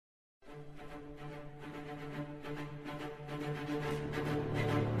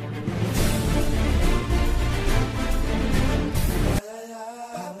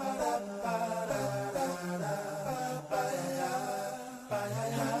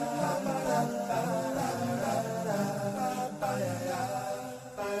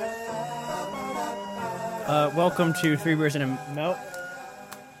Welcome to Three Beers and a Melt.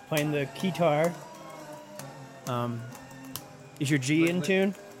 Playing the guitar. Is your G in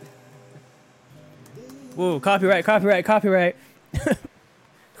tune? Whoa, copyright.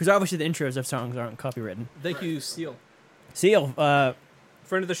 Because obviously the intros of songs aren't copywritten. Thank you, Seal. Seal,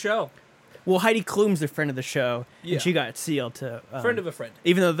 Friend of the show. well, Heidi Klum's the friend of the show, Yeah. and she got Seal to... Friend of a friend.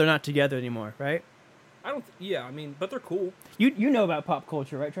 Even though they're not together anymore, right? I mean, but they're cool. You know about pop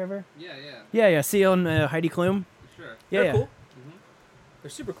culture, right, Trevor? Yeah. Yeah, Seal and Heidi Klum. Sure. Yeah, They're cool. Mm-hmm.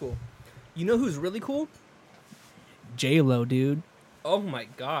 They're super cool. You know who's really cool? J-Lo, dude. Oh my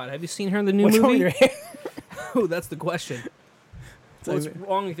god. Have you seen her in the new What's movie? wrong with your hair? Oh, that's the question. What's not even-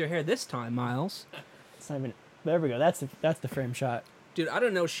 wrong with your hair this time, Miles? It's not even... There we go. That's the frame shot. Dude, I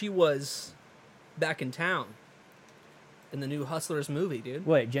don't know. She was back in town in the new Hustlers movie, dude.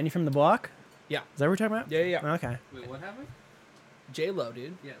 Wait, Jenny from the Block? Yeah. Is that what we're talking about? Yeah. Okay. Wait, what happened? J-Lo,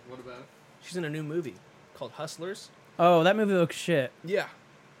 dude. Yeah, what about it? She's in a new movie called Hustlers. Oh, that movie looks shit. Yeah.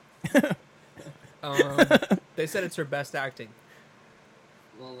 They said it's her best acting.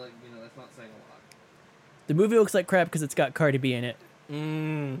 Well, like, that's not saying a lot. The movie looks like crap because it's got Cardi B in it.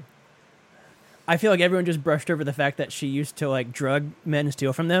 I feel like everyone just brushed over the fact that she used to like drug men and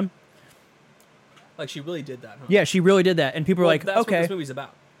steal from them. Like, she really did that, huh? Yeah, she really did that, and people were like, that's "Okay, what this movie's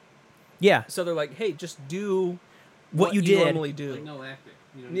about." yeah, So they're like, "Hey, just do what you you did." normally do." Like, no acting.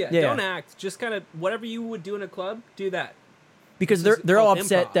 Yeah, Yeah. don't act. Just kind of whatever you would do in a club, do that. Because This is they're all called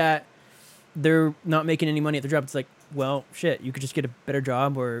upset improv. that they're not making any money at their job. It's like, well, shit, you could just get a better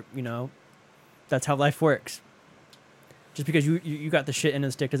job, or that's how life works. Just because you got the shit in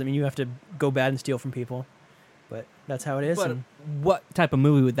the stick doesn't mean you have to go bad and steal from people. But that's how it is. But and- what type of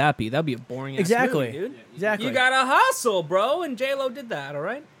movie would that be? That'd be a boring Exactly. ass movie, dude. Exactly. You gotta hustle, bro, and J-Lo did that, all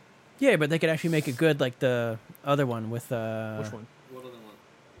right? Yeah, but they could actually make it good, like the other one with Which one? What other one?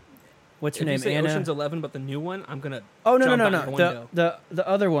 what's her If name? you say Anna. Ocean's 11, but the new one, I'm gonna. Oh no jump no out no your no window. the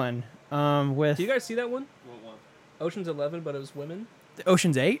other one with Do you guys see that one? What one? Ocean's 11, but it was women.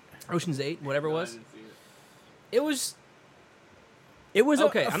 Ocean's 8. Ocean's 8, whatever it No, I was. didn't see it. It was It was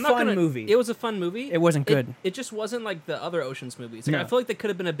okay. a I'm fun not gonna, movie. It was a fun movie. It wasn't good. It just wasn't like the other Ocean's movies. Like, No. I feel like they could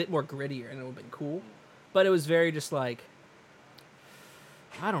have been a bit more grittier and it would have been cool. But it was very just like,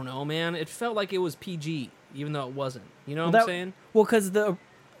 I don't know, man. It felt like it was PG, even though it wasn't. You know what I'm saying? Well, because the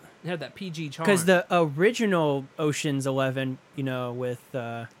It had that PG charm. original Ocean's 11, with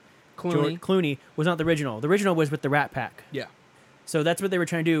Clooney. George Clooney was not the original. The original was with the Rat Pack. Yeah. So that's what they were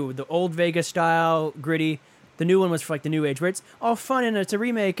trying to do. The old Vegas style, gritty. The new one was for like the new age, where it's all fun and it's a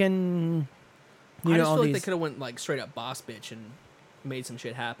remake and I just all feel like these. they could have went like straight up boss bitch and made some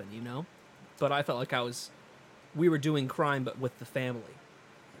shit happen, But I felt like we were doing crime, but with the family.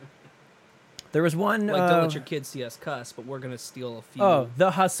 There was one. Like, don't let your kids see us cuss, but we're gonna steal a few. Oh,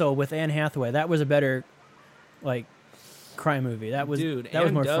 The Hustle with Anne Hathaway. That was a better, like, crime movie. That was dude, that was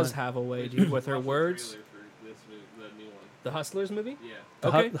Anne more does fun. have a way, dude, with her Watch the words. trailer for this movie, the new one. The Hustlers movie. Yeah. The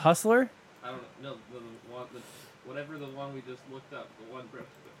Okay. Hustler. I don't know. No, whatever the one we just looked up. The one press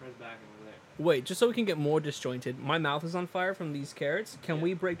back and we're there. Wait, just so we can get more disjointed. My mouth is on fire from these carrots. Can Yeah.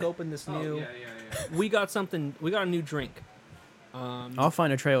 we break open this Oh, new? yeah. We got something. We got a new drink. I'll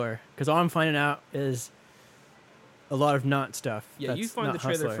find a trailer because all I'm finding out is a lot of not stuff. Yeah, that's you find the not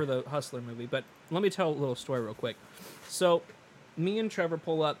trailer Hustler. for the Hustler movie, but let me tell a little story real quick. So, me and Trevor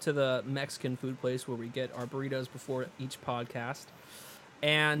pull up to the Mexican food place where we get our burritos before each podcast,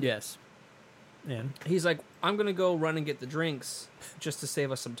 and Yes. And he's like, "I'm gonna go run and get the drinks just to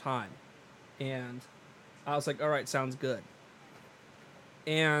save us some time," and I was like, "All right, sounds good."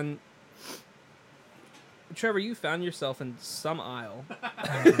 And Trevor, you found yourself in some aisle,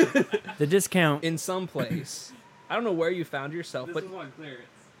 the discount. in some place. I don't know where you found yourself, This but was on clearance.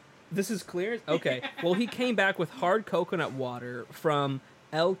 this is clearance? Okay. Well, he came back with hard coconut water from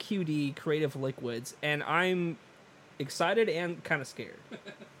LQD Creative Liquids, and I'm excited and kind of scared.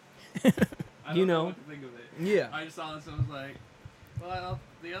 I You don't know. what to think of it. Yeah. I just saw this and was like, well,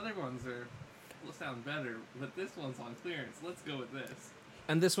 the other ones will sound better, but this one's on clearance. Let's go with this.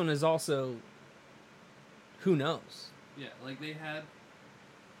 And this one is also, who knows? Yeah, like they had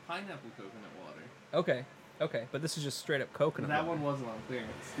pineapple coconut water. Okay. But this is just straight up coconut That water. one wasn't on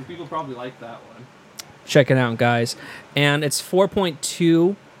clearance. And people probably like that one. Check it out, guys. And it's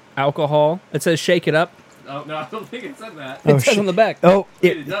 4.2 alcohol. It says shake it up. Oh no, I don't think it said that. Oh, It says shit. on the back. Oh,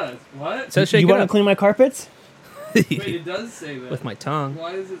 Wait, it does. What? It says shake you it want to up. clean my carpets? Wait, it does say that. With my tongue.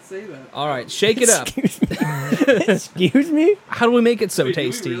 Why does it say that? All right, shake it up. Excuse me. Excuse me? How do we make it so Wait,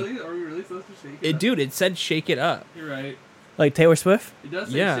 tasty? Are we really supposed to shake it? Up? Dude, it said shake it up. You're right. Like Taylor Swift? It does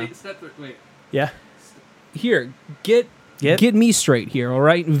say Yeah. shake. Wait. Yeah. Here, get Yep. get me straight here, all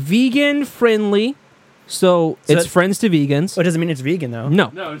right? Vegan friendly. So it's that- friends to vegans. Oh, it doesn't mean it's vegan, though.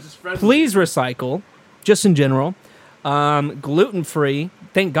 No. No, it's just friendly. Please recycle, just in general. Gluten free.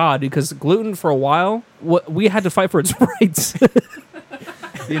 Thank God, because gluten for a while, we had to fight for its rights.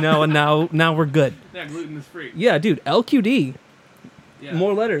 And now we're good. Yeah, gluten is free. Yeah, dude, LQD. Yeah.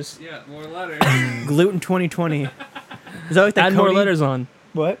 More letters. Yeah, more letters. Gluten 2020. Is that like the Add more Cody- letters on.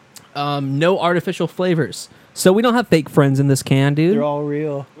 What? No artificial flavors. So we don't have fake friends in this can, dude. They're all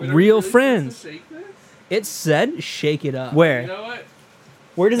real. Wait, are we Real really supposed friends. to shake this? It said shake it up. Where? You know what?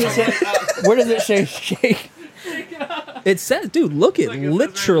 Where does it say? Where does it say shake? It says, dude, look it. Like it says right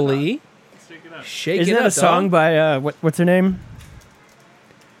literally Let's shake it up. shake Isn't it that up. a song dog. by what's her name?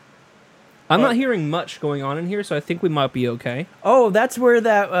 I'm Oh. not hearing much going on in here, so I think we might be okay. Oh, that's where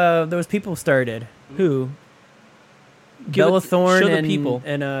that those people started. Who? Give Bella it- Thorne show the and people.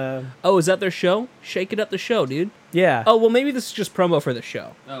 and Oh, is that their show? Shake it up the show, dude. yeah. Oh, well, maybe this is just promo for the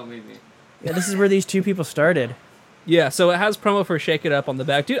show. Oh, maybe. Yeah, this is where these two people started. Yeah, so it has promo for Shake It Up on the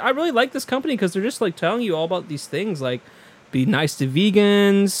back. Dude, I really like this company because they're just like telling you all about these things, like be nice to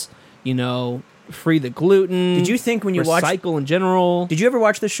vegans, free the gluten. Did you think when you watched? recycle in general? Did you ever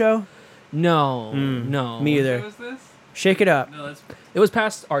watch the show? No, Mm, no. me either. What was this? Shake It Up. No, that's It was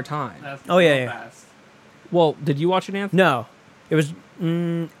past our time. Oh, yeah, well yeah. past. Well, did you watch it, Anthony? No, it was.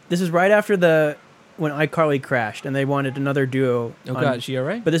 This is right after when iCarly crashed, and they wanted another duo. Oh on- God, is she all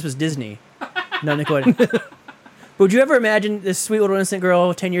right? But this was Disney, not Nickelodeon. But would you ever imagine this sweet little innocent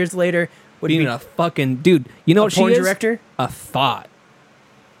girl 10 years later would Being be a fucking dude. You know a what she porn is? director? A thought.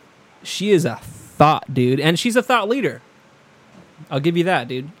 She is a thought, dude, and she's a thought leader. I'll give you that,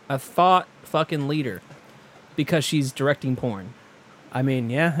 dude. A thought fucking leader, because she's directing porn. I mean,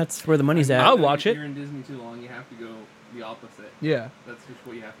 yeah, that's where the money's at. I'll If watch it. You're in Disney too long. You have to go the opposite. Yeah. That's just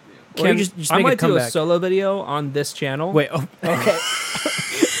what you have to do. Can Or you just I make a might do a comeback? solo video on this channel. Wait, oh, okay.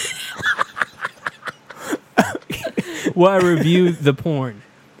 Where I review the porn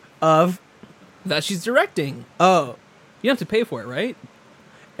Of that she's directing. oh, You don't have to pay for it, right?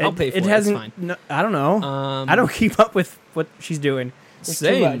 I'll pay for it. hasn't. It's fine. No, I don't know. I don't keep up with what she's doing. It's too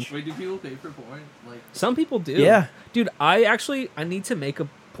Same. much. Wait, do people pay for porn? Like, Some people do. Yeah. Dude, I need to make a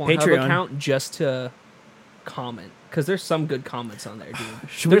Pornhub Patreon. account just to comment, because there's some good comments on there, dude.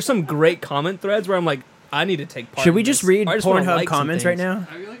 Should There's some great comment threads where I'm like, I need to take part. Should in we just this. read I just wanna Pornhub like some comments right things. now?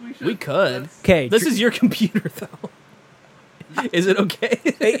 I feel like we should. We could. That's- Okay, This is your computer, though. Is it okay?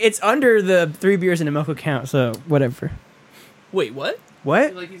 It's under the 3 beers and a milk account, so whatever. Wait, what?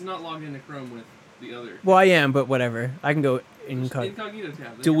 What? Like he's not logged into Chrome with the other. Well, I am, but whatever. I can go Just incognito. Incognito tab.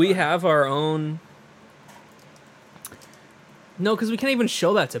 then Do you're we fine. have our own? No, because we can't even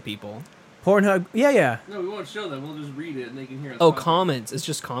show that to people. Pornhub. Yeah. No, we won't show them. We'll just read it and they can hear us. Oh, talking. comments. It's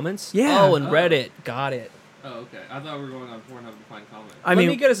just comments? Yeah. Oh, and Oh. Reddit. Got it. Oh, okay. I thought we were going on Pornhub to find comments. I Let mean,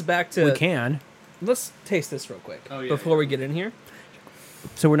 me get us back to. we can. Let's taste this real quick Oh, yeah, before yeah. we get in here.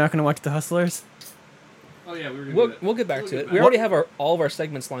 So we're not going to watch The Hustlers? Oh yeah, we were gonna do We'll, that. we'll get back We'll to get it. back. We already have all of our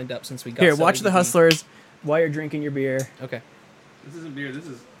segments lined up since we got. Here, so watch we The can- Hustlers while you're drinking your beer. Okay. This isn't beer. This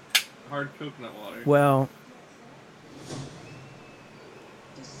is hard coconut water. Well,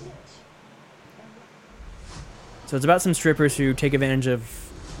 so it's about some strippers who take advantage of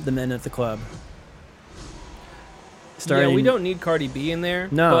the men at the club. Yeah, we don't need Cardi B in there.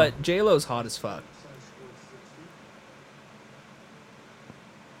 No. But J Lo's hot as fuck.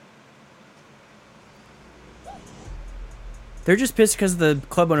 They're just pissed because the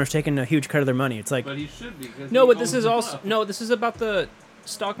club owner's taking a huge cut of their money. It's like, But he should be. 'Cause No, he but this owns is the also club. no. This is about the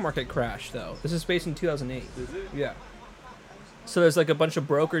stock market crash, though. This is based in 2008. Is it? Yeah. So there's like a bunch of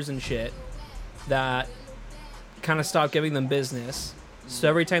brokers and shit that kind of stopped giving them business. So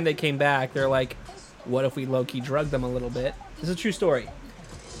every time they came back, they're like, "What if we low key drug them a little bit?" This is a true story,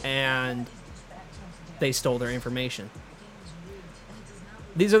 and they stole their information.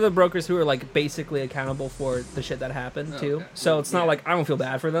 These are the brokers who are like basically accountable for the shit that happened Oh, too. okay. So it's not Yeah. like I don't feel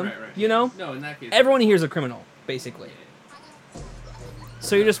bad for them, Right, right. you know. No, in that case. Everyone here is a criminal, basically.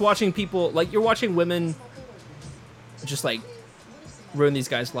 So you're just watching people, like, you're watching women just, like, ruin these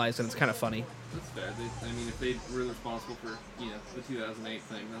guys' lives, and it's kind of funny. That's fair. I mean, if they were responsible for, the 2008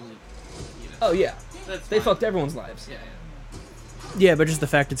 thing, then, like, Oh, yeah. that's They fine. fucked everyone's lives. Yeah, yeah, but just the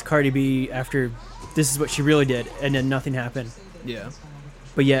fact it's Cardi B after this is what she really did, and then nothing happened. Yeah.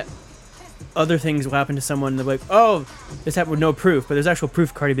 But yet, other things will happen to someone. They're like, oh, this happened with no proof, but there's actual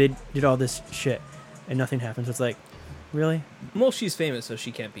proof. Cardi B did all this shit, and nothing happens. It's like, really? Well, she's famous, so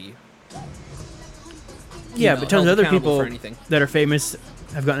she can't be. Yeah, but tons of other for people anything. that are famous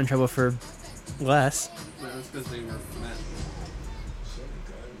have gotten in trouble for less. But that's because they were men.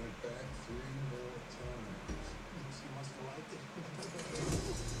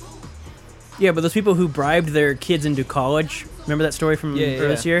 Yeah, but those people who bribed their kids into college, remember that story from earlier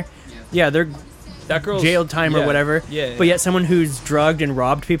this year? Yeah. Yeah, they're That girl's jail time or whatever. Yeah. But yet someone who's drugged and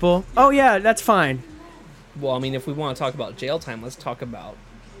robbed people, oh yeah, that's fine. Well, I mean, if we want to talk about jail time, let's talk about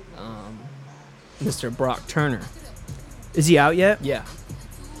Mr. Brock Turner. Is he out yet? Yeah.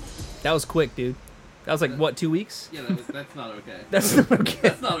 That was quick, dude. That was like, what, 2 weeks? Yeah, that's not okay. That's not okay.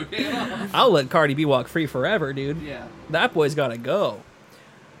 That's not okay at all. I'll let Cardi B walk free forever, dude. Yeah. That boy's got to go.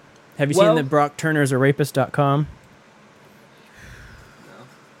 Have you Well- seen that Brock Turner's a rapist.com No.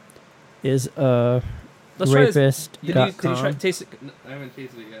 is a Let's try this. rapist.com. Did you try taste it? No, I haven't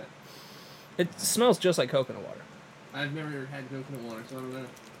tasted it yet. It smells just like coconut water. I've never had coconut water, so I don't know.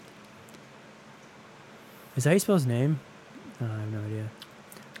 Is that how you spell his name? Oh, I have no idea.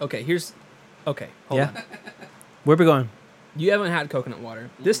 Okay, here's... Okay, hold Yeah. on. Where we going? You haven't had coconut water.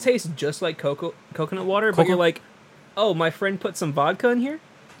 This tastes just like coconut water, but you're like, oh, my friend put some vodka in here?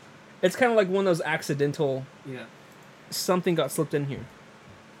 It's kind of like one of those accidental... Yeah. Something got slipped in here.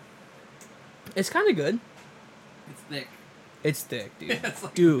 It's kind of good. It's thick. It's thick, dude. It's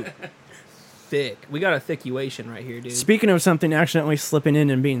like- Dude. Thick. We got a thickuation right here, dude. Speaking of something accidentally slipping in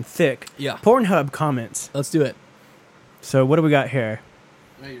and being thick, Yeah. Pornhub comments. Let's do it. So what do we got here?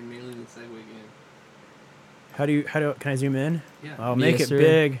 Now you're nailing the segue game. Can I zoom in? Yeah. I'll make Yes, it sir.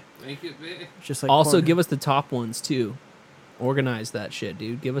 big. Make it big. Just like Also, Pornhub. give us the top ones, too. Organize that shit,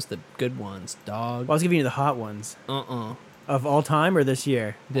 dude. Give us the good ones, dog. Well, I was giving you the hot ones Uh-uh. of all time or this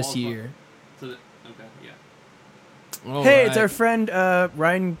year. This All of them. year. Okay, yeah. Hey, it's Alright. our friend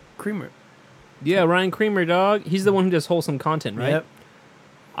Ryan Creamer. Yeah, Ryan Creamer, dog. He's the one who does wholesome content, right? Yep.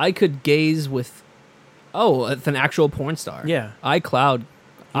 I could gaze with... Oh, it's an actual porn star. Yeah. iCloud.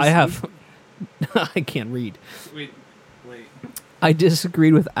 I have... I can't read. Wait. I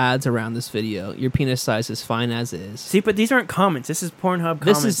disagreed with ads around this video. Your penis size is fine as is. See, but these aren't comments. This is Pornhub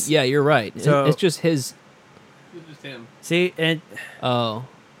This comments. is... Yeah, you're right. So- It's just his... It's just him. See, and Oh.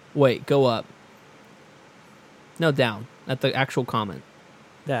 Wait, go up. No, down. At the actual comment.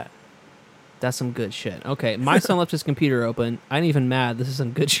 that. That's some good shit. Okay, my son left his computer open. I ain't even mad. This is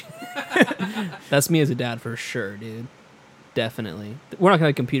some good shit. That's me as a dad for sure, dude. Definitely. We're not gonna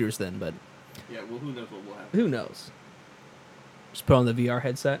have computers then, but Yeah, well, who knows what will happen. who knows? Just put on the VR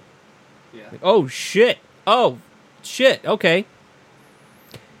headset. Yeah. Like, oh shit! Oh shit! Okay.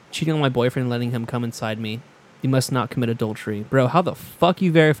 Cheating on my boyfriend, and letting him come inside me. You must not commit adultery, bro. How the fuck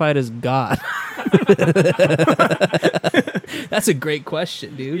you verified as God? That's a great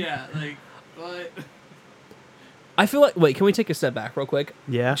question, dude. Yeah, like, what? I feel like. Wait, can we take a step back real quick?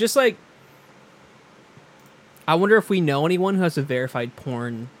 Yeah. Just like, I wonder if we know anyone who has a verified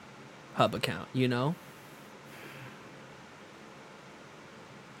Pornhub account, you know?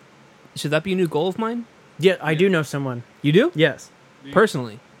 Should that be a new goal of mine? Yeah, I do know someone. You do? Yes.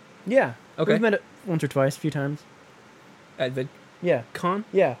 Personally? Yeah. Okay. We've met it once or twice, a few times. At Yeah. VidCon?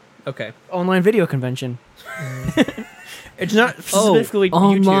 Yeah. Okay. Online video convention. It's not specifically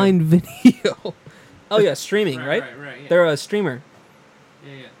YouTube. online video. Oh, yeah, streaming, right? Right, yeah. They're a streamer.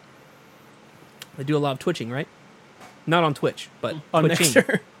 yeah. They do a lot of twitching, right? Not on Twitch, but On twitching.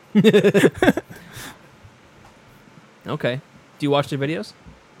 Mixer. Okay. Do you watch their videos?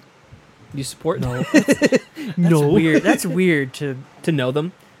 Do you support them? That's weird. That's weird to. To know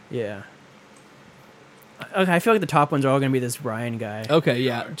them? Yeah. Okay, I feel like the top ones are all gonna be this Ryan guy. Okay,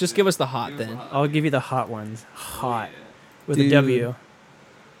 yeah. Just give us the hot Give us then. the hot. I'll give you the hot ones. Hot Yeah. with Dude. a W.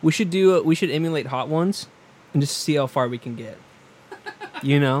 We should do. We should emulate hot ones, and just see how far we can get.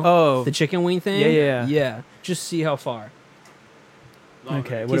 You know, Oh. the chicken wing thing. Yeah. yeah. Just see how far. Not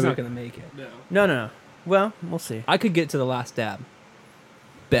Okay, right. what He's do not we- gonna make it. No. No. Well, we'll see. I could get to the last dab.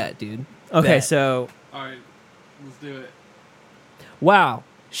 Bet, dude. Okay, Bet. so Alright, let's do it. Wow,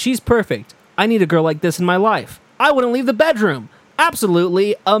 she's perfect. I need a girl like this in my life. I wouldn't leave the bedroom.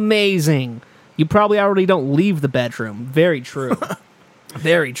 Absolutely amazing. You probably already don't leave the bedroom. Very true.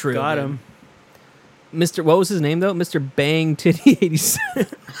 Very true. got dude. him. Mr. What was his name though? Mr. Bang Titty 87.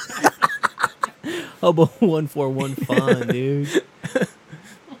 Hobo 1415, dude.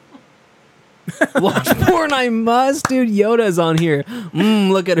 Watch porn, I must, dude. Yoda's on here.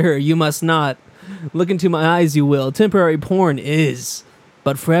 Look at her. You must not. Look into my eyes, you will. Temporary porn is,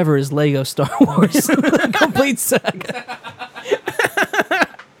 but forever is Lego Star Wars. Complete saga.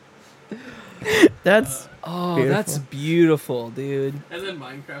 That's Oh, Beautiful. that's beautiful, dude. And then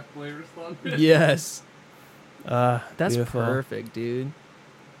Minecraft boy responded. Yes. That's beautiful. perfect, dude.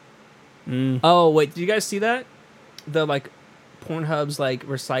 Mm. Oh, wait, did you guys see that? The, like, Pornhub's, like,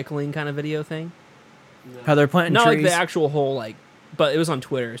 recycling kind of video thing? No, How they're planting Not like trees. the actual whole, like, but it was on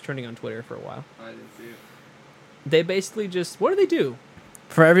Twitter. It was trending on Twitter for a while. I didn't see it. They basically just, what do they do?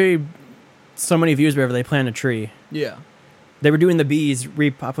 For every so many views, wherever they plant a tree. Yeah. They were doing the bees,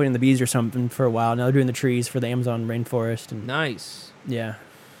 repopulating the bees or something for a while. Now they're doing the trees for the Amazon rainforest, and Nice. yeah,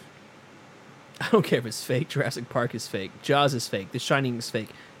 I don't care if it's fake. Jurassic Park is fake. Jaws is fake. The Shining is fake.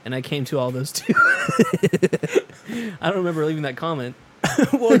 And I came to all those too. I don't remember leaving that comment.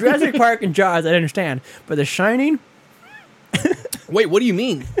 well, Jurassic Park and Jaws, I understand, but The Shining, Wait, what do you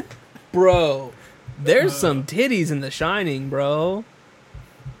mean? Bro, there's some titties in The Shining, bro.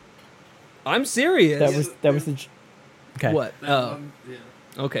 I'm serious. that was the. Okay. What? That Oh, one, yeah.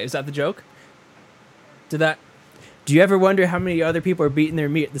 okay. Is that the joke? Did that? Do you ever wonder how many other people are beating their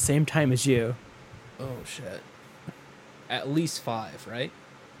meat at the same time as you? Oh, shit. At least 5, right?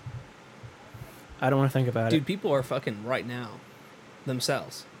 I don't want to think about Dude, it. people are fucking right now.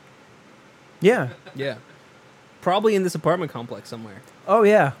 Themselves. Yeah. Yeah. Probably in this apartment complex somewhere. Oh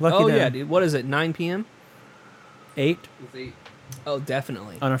yeah. Lucky Oh, them. yeah, dude. What is it? 9 p.m.? 8 It's 8. Oh,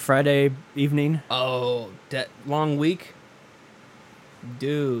 definitely. on a Friday evening. Oh, long week?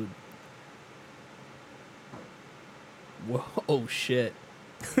 Dude. Whoa, oh, shit.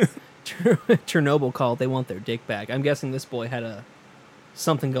 Chernobyl called. They want their dick back. I'm guessing this boy had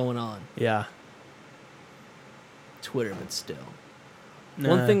something going on. Yeah. Twitter, but still. Nah.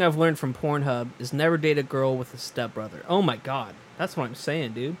 One thing I've learned from Pornhub is never date a girl with a stepbrother. Oh my god. That's what I'm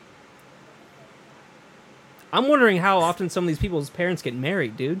saying, dude. I'm wondering how often some of these people's parents get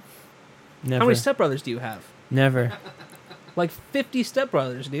married, dude. Never. How many stepbrothers do you have? Never. Like 50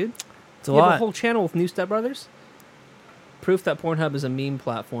 stepbrothers, dude. It's a You have a lot. whole channel with new stepbrothers? Proof that Pornhub is a meme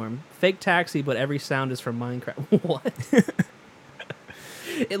platform. Fake taxi, but every sound is from Minecraft. What?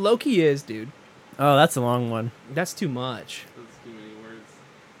 It low-key is, dude. Oh, that's a long one. That's too much. That's too many words.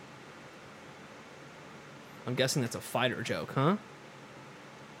 I'm guessing that's a fighter joke, huh?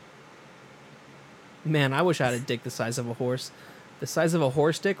 Man, I wish I had a dick the size of a horse. The size of a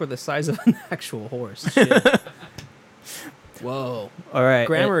horse dick or the size of an actual horse? Shit. Whoa. All right.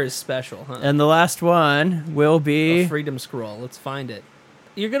 Grammar is special, huh? And the last one will A be. freedom scroll. Let's find it.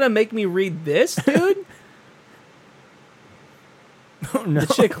 You're gonna make me read this, dude? Oh, no.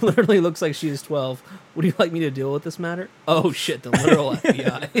 The chick literally looks like she is 12. Would you like me to deal with this matter? Oh shit, the literal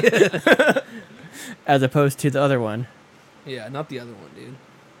FBI. As opposed to the other one. Yeah, not the other one, dude.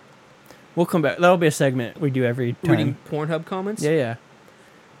 We'll come back. That'll be a segment we do every time. Reading Pornhub comments? Yeah, yeah.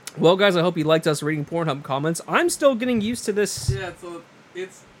 Well, guys, I hope you liked us reading Pornhub comments. I'm still getting used to this. Yeah, so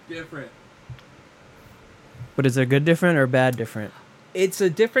it's different. But is it good different or bad different? It's a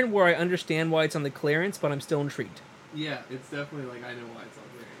different where I understand why it's on the clearance, but I'm still intrigued. Yeah, it's definitely like I know why it's on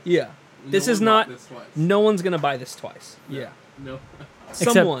there. Yeah. This No is one not- bought this twice. No one's gonna buy this twice. No. No.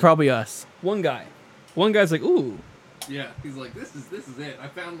 Except Someone. probably us. One guy. One guy's like, ooh. Yeah, he's like, this is it. I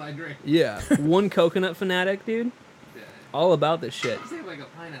found my drink. Yeah. One coconut fanatic, dude. Yeah. All about this shit. Say like a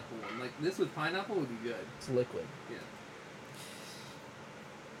pineapple one. Like this with pineapple would be good. It's liquid. Yeah.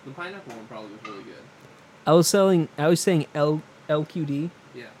 The pineapple one probably was really good. I was saying LQD.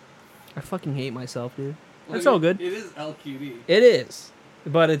 Yeah. I fucking hate myself, dude. Well, That's all it- good. It is LQD. It is.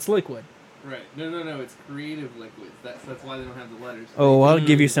 But it's liquid. Right. No. It's creative liquids. That's why they don't have the letters. Oh, I'll Mm.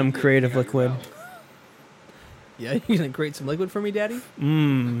 give you some Yeah, creative you got your liquid. mouth. Yeah, you gonna create some liquid for me, Daddy?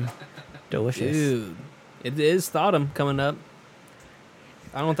 Mmm. Delicious. Dude. It is Thottum coming up.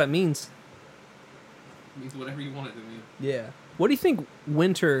 I don't know what that means. Means whatever you want it to mean. Yeah. What do you think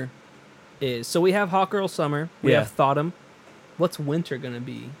winter is? So we have Hot Girl Summer. We Yeah. have Thottum. What's winter gonna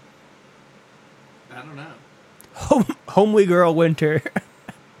be? I don't know. Homely girl winter.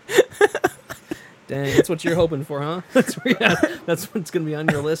 Dang, that's what you're hoping for, huh? That's what's gonna be on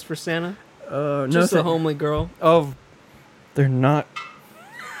your list for Santa. No, Just a thank- homely girl. Oh, they're not.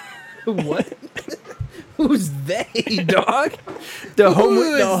 What? Who's they, dog? The Who's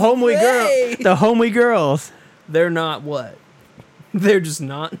homely they? girl. The homely girls. They're not what? They're just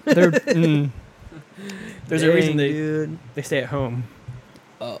not. They're. There's a reason Dang, dude. they stay at home.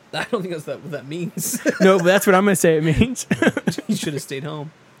 Oh, I don't think that's what that means. No, but that's what I'm gonna say it means. You should have stayed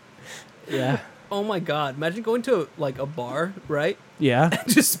home. Yeah. Oh my god! Imagine going to like a bar, right? Yeah.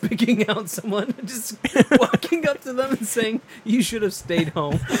 Just picking out someone, just walking up to them and saying, "You should have stayed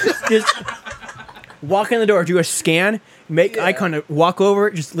home." Just walk in the door, do a scan, make eye Yeah. contact, walk over,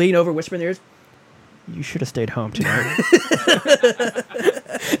 just lean over, whisper in their ears. You should have stayed home tonight.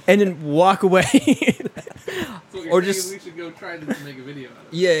 And then walk away. So Or or just- just we should go try to make a video out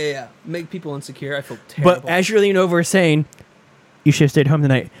of it. Yeah. Make people insecure. I feel terrible. But as you're leaning over saying, you should have stayed home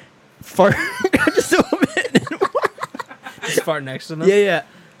tonight. Fart just a little bit. Just fart next to them. Yeah.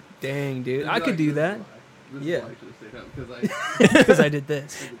 Dang, dude. It'd I be could like, do this is that why. This Yeah. is why I should have stayed home because because I did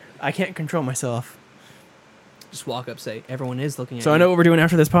this. I can't control myself. Just walk up, say, everyone is looking at So you. I know what we're doing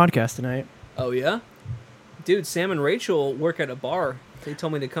after this podcast tonight. Oh, yeah? Dude, Sam and Rachel work at a bar. They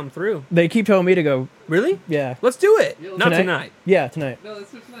told me to come through. They keep telling me to go. Really? Yeah. Let's do it. Yeah, Not tonight? tonight. Yeah, tonight. no, that's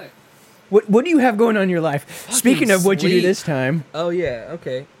for tonight. What do you have going on in your life? Speaking of what you do sweet. this time, Oh, yeah.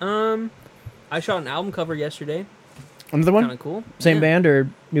 Okay. I shot an album cover yesterday. another Kind one? of cool. Same Yeah. band or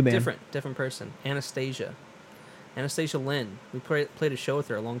new band? Different person. Anastasia Lynn. We played a show with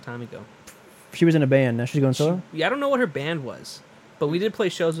her a long time ago. She was in a band. Now she's going solo? Yeah, I don't know what her band was, but we did play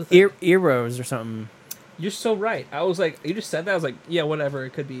shows with her. Eros or something. You're so right. I was like, you just said that. I was like, yeah, whatever.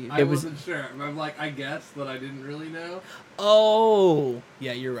 It could be. I was- wasn't sure. I'm like, I guessed, but I didn't really know. Oh,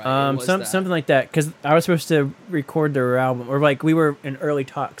 yeah, you're right. It was that. Something like that. Because I was supposed to record their album, or like we were in early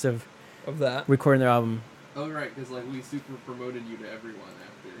talks of of that. recording their album. Oh, right, because like we super promoted you to everyone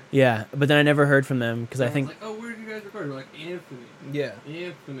after. Yeah, but then I never heard from them because I Everyone's think like, oh, where did you guys record? We're like, Anthony. Yeah,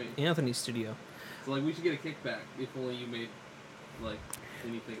 Anthony. Anthony's studio. So like, we should get a kickback if only you made like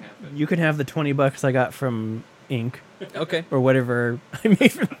anything happen. you can have the $20 I got from Inc. Okay, or whatever I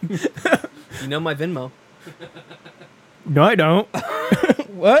made from. you know my Venmo. No, I don't.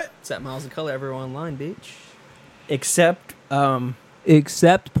 What? It's at Miles of Color everywhere online, bitch. Except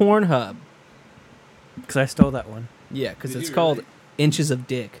Except Pornhub. because I stole that one. Yeah, because Did it's you called really? Inches of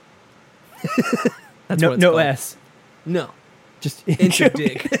Dick. That's no, what it's no called. S. No, Just inch of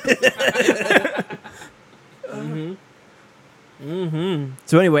dick. Mm-hmm. Mm-hmm.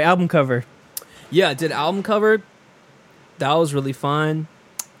 So anyway, album cover. Yeah, I did album cover. That was really fun.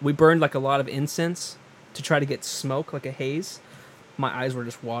 We burned like a lot of incense to try to get smoke, like a haze. My eyes were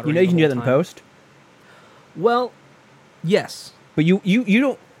just watering. You know you can do the that in whole time. post, Well, yes. but you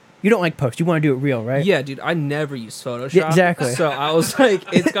don't like post. You want to do it real, right? Yeah, dude, I never use Photoshop. Yeah, exactly. So I was like,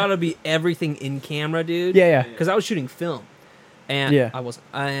 it's got to be everything in camera, dude. Yeah. Because I was shooting film. And Yeah. I wasn't.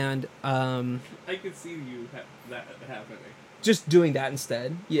 And I could see you that happening. just doing that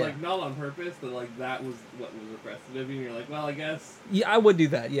instead. Yeah. Like, not on purpose, but like that was what was requested of you. And you're like, well, I guess. Yeah, I would do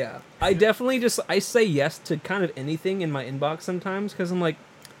that. Yeah, I definitely I say yes to kind of anything in my inbox sometimes because I'm like,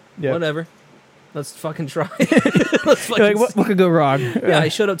 Yeah. whatever, let's fucking try. Let's fucking You're like, what could go wrong? Yeah, I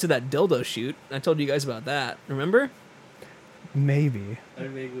showed up to that dildo shoot. I told you guys about that. Remember? Maybe. I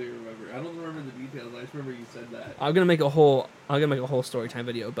vaguely remember. I don't remember the details. I just remember you said that. I'm gonna make a whole story time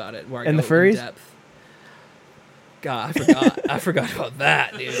video about it where I And go the furries? in depth. God, I forgot. I forgot about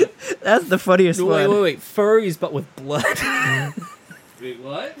that, dude. That's the funniest Wait, one. wait, furries, but with blood. Wait,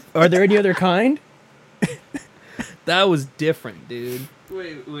 what? Are there any other kind? That was different, dude.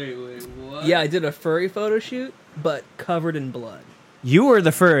 Wait, what? Yeah, I did a furry photo shoot, but covered in blood. You were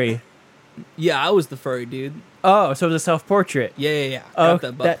the furry. Yeah, I was the furry dude. Oh, so it was a self-portrait. Yeah. Oh, Got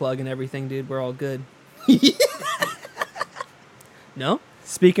the butt that- plug and everything, dude. We're all good. No?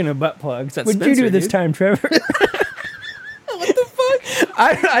 Speaking of butt plugs, That's what did you Spencer, do this dude. time, Trevor? What the fuck?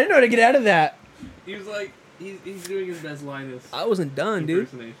 I didn't know how to get out of that. He was like, he's doing his best Linus I wasn't done, dude.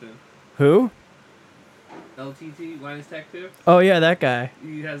 impersonation. Who? LTT, Linus Tech Tips. Oh yeah, that guy.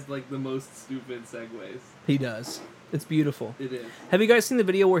 He has like the most stupid segues. He does. It's beautiful. It is. Have you guys seen the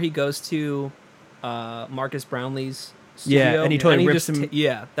video where he goes to Marcus Brownlee's studio? Yeah, and he totally rips just him-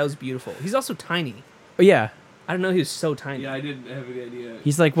 yeah, that was beautiful. He's also tiny. Oh yeah, I don't know. He was so tiny. Yeah, I didn't have any idea.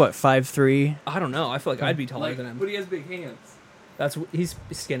 he's like what 5'3". I don't know. I feel like I'd be taller like, than him. but he has big hands. He's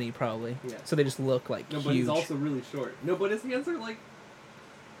skinny probably. Yeah. So they just look like No, huge. but he's also really short. No, but his hands are like.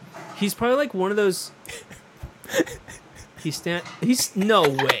 He's probably like one of those. He's no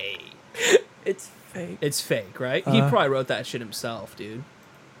way. It's fake. It's fake, right? He Uh. probably wrote that shit himself, dude.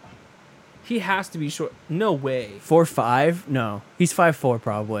 He has to be short. No way. 4'5"? No, he's 5'4"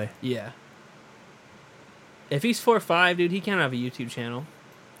 probably. Yeah. If he's 4'5", dude, he can't have a YouTube channel.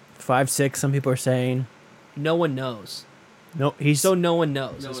 5'6". Some people are saying. No one knows. No, he's So no one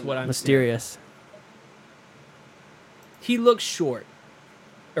knows. No is one what knows. I'm saying. mysterious. He looks short.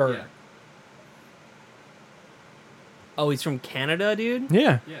 Yeah. Oh, he's from Canada, dude.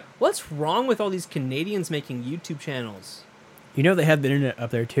 Yeah, Yeah. What's wrong with all these Canadians making YouTube channels? you know they have the internet up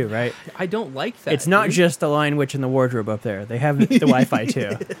there too, right? I don't like that. It's not dude. just the Lion Witch and the Wardrobe up there. They have the Wi-Fi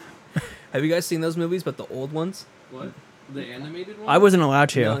too. Have you guys seen those movies, but the old ones? What? The animated one? I wasn't allowed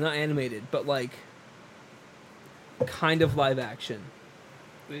to. No, not animated, but like kind of live action.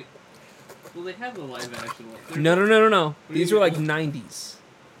 They, Well, they had the live action one. No. do These you were like mean? 90s.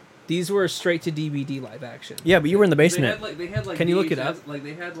 These were straight to DVD live action. Yeah, but you were in the They basement. had like Can you look it VHS up? Like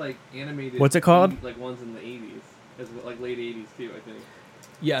they had like animated. What's it called? Like ones in the 80s, as well, like late 80s too, I think.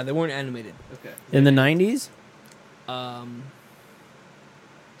 Yeah, they weren't animated. Okay. In the 90s?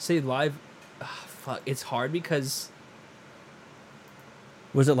 Say live. Fuck, it's hard because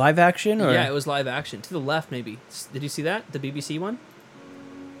Was it live action or yeah, it was live action. To the left, maybe. Did you see that? The BBC one?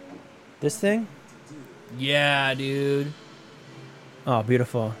 this thing? Yeah, dude. Oh,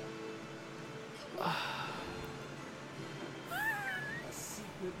 beautiful.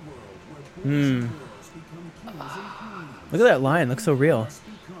 Hmm. Look at that lion. Looks so real.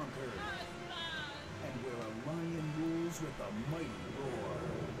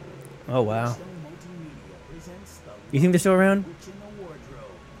 Oh, wow. You think they're still around?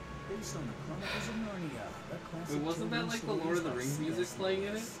 Wait, wasn't that like the Lord of the Rings music playing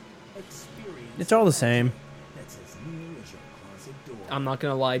in it? It's all the same. I'm not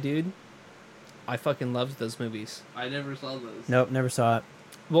gonna lie, dude. I fucking loved those movies. I never saw those. Nope, never saw it.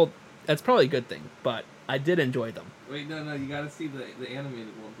 Well, that's probably a good thing, but I did enjoy them. Wait, no, you gotta see the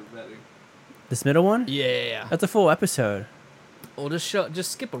animated ones are better. This middle one? Yeah. That's a full episode. Well,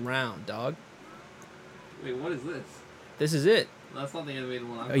 just skip around, dog. Wait, what is this? This is it. That's not the animated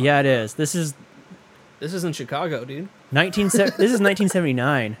one. I'm Oh, yeah, it talking is. This is This is in Chicago, dude. This is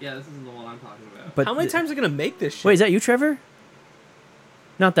 1979. about. Yeah, this isn't the one I'm talking about. But How many times are they gonna make this shit? Wait, is that you, Trevor?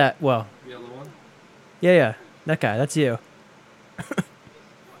 Not that. Well, The other one? yeah. That guy. That's you.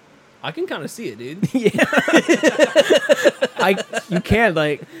 I can kind of see it, dude. Yeah. You can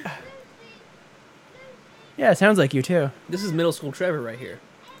like. Yeah, it sounds like you too. This is middle school Trevor right here.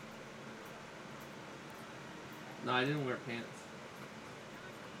 No, I didn't wear pants.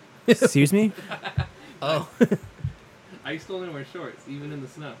 Excuse me? Oh. I used to only wear shorts, even in the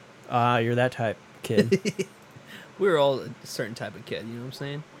snow. Ah, you're that type kid. We were all a certain type of kid, you know what I'm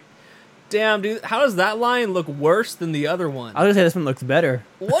saying? Damn, dude, how does that lion look worse than the other one? I was gonna say this one looks better.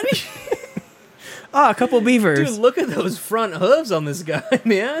 What is Ah, a couple beavers. Dude, look at those front hooves on this guy,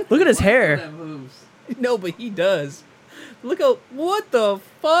 man. Look at his That hair. moves. No, but he does. Look at what the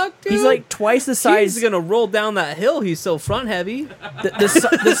fuck, dude? He's like twice the size. He's gonna roll down that hill. He's so front heavy.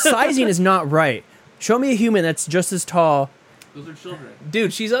 The sizing is not right. Show me a human that's just as tall. Those are children.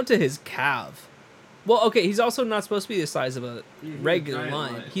 Dude, she's up to his calf. Well, okay, he's also not supposed to be the size of a He's a regular giant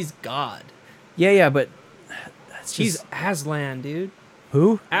lion. lion. He's God. Yeah, but that's He's just, Aslan, dude.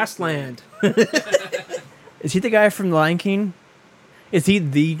 who? Aslan. Is he the guy from Lion King? Is he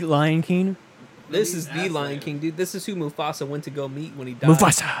the Lion King? This he's is the Lion Aslan. King, dude. This is who Mufasa went to go meet when he died.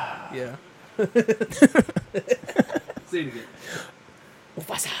 Mufasa. Yeah. Say it again.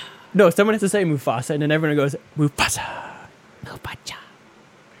 Mufasa. No, someone has to say Mufasa, and then everyone goes Mufasa. Mufasa.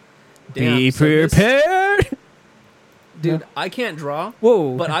 Be so this- prepared. dude, I can't draw,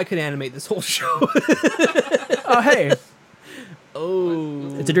 Whoa. but I could animate this whole show. Oh, hey,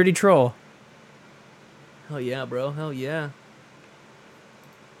 Oh. it's a dirty troll. Hell yeah, bro. Hell yeah.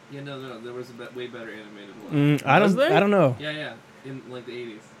 Yeah, no, there was a way better animated one. I Was don't. there? I don't know. Yeah, in like the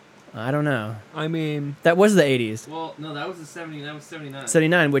 80s. I don't know. I mean, That was the 80s. Well, no, that was the 70. That was 79.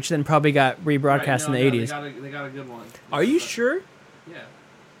 79, which then probably got rebroadcast in the 80s. They got a good one. are you sure? Yeah.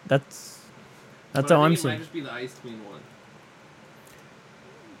 That's But all I I'm think it might saying. just be the Ice Queen one.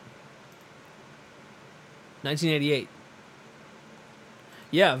 1988.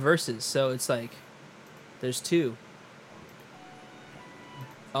 Yeah, versus. So it's like, there's two.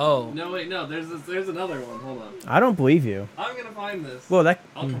 Oh. No, wait, no. There's another one. Hold on. I don't believe you. I'm gonna find this. Well, that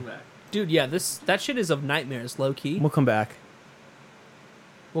I'll come back. Dude, yeah, that shit is of nightmares, low key. we'll come back.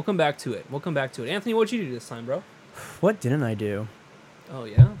 We'll come back to it. Anthony, what'd you do this time, bro? What didn't I do? Oh,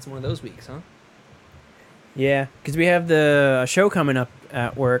 yeah? It's one of those weeks, huh? Yeah, because we have the show coming up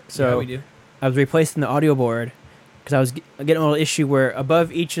at work, yeah, so we do. I was replacing the audio board because I was getting a little issue where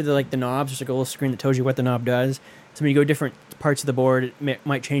above each of the knobs, there's like a little screen that tells you what the knob does. So when you go different parts of the board, it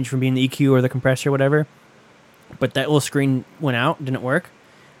might change from being the EQ or the compressor or whatever. But that little screen went out, didn't work,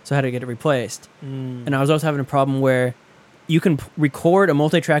 so I had to get it replaced. And I was also having a problem where you can record a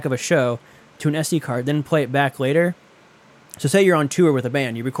multi-track of a show to an SD card, then play it back later. So say you're on tour with a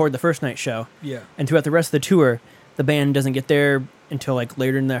band, you record the first night's show, Yeah. and throughout the rest of the tour, the band doesn't get there until like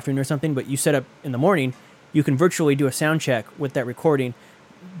later in the afternoon or something, but you set up in the morning, you can virtually do a sound check with that recording.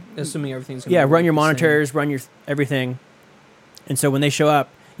 Assuming everything's gonna Yeah, work run your the same. monitors, run your everything. And so when they show up,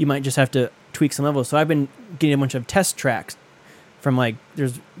 you might just have to tweak some levels. So I've been getting a bunch of test tracks from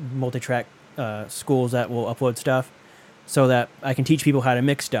there's multi-track schools that will upload stuff so that I can teach people how to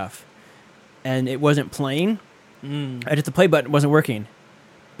mix stuff. And it wasn't playing. I hit the play button, it wasn't working.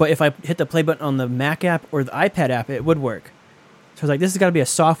 but if I hit the play button on the Mac app or the iPad app, it would work. So I was like, this has got to be a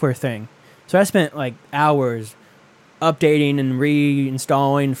software thing. So I spent like hours updating and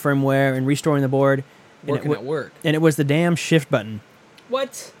reinstalling firmware and restoring the board. Working at work. And it was the damn shift button.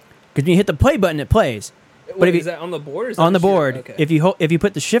 What? Because when you hit the play button, it plays. But if you- is that on the board? Or is that On the just your- board, Okay. if you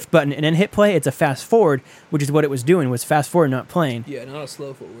put the shift button and then hit play, it's a fast forward, which is what it was doing, was fast forward, not playing. Yeah, not a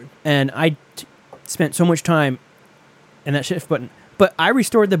slow forward. And I spent so much time in that shift button. But I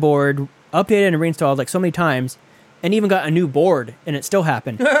restored the board, updated and reinstalled like so many times, and even got a new board, and it still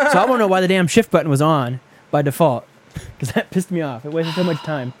happened. So I don't know why the damn shift button was on by default, because that pissed me off. It wasted so much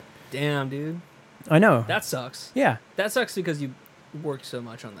time. Damn, dude. I know. That sucks. Yeah. That sucks because you worked so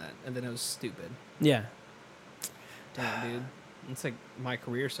much on that, and then it was stupid. Yeah. Damn, dude. It's like my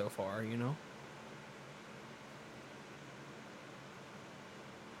career so far, you know?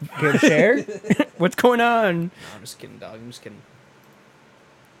 Care to share? What's going on? No, I'm just kidding, dog. I'm just kidding.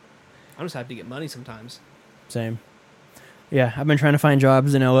 I'm just happy to get money sometimes. Same. Yeah, I've been trying to find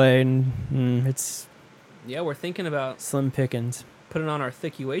jobs in LA, and it's Yeah, we're thinking about slim pickings. putting on our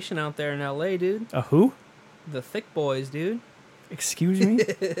thickuation out there in LA, dude. A who? The thick boys, dude. Excuse me?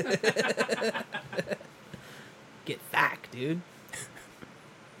 Get back, dude.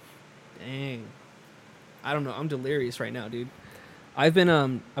 Dang. I don't know. I'm delirious right now, dude. I've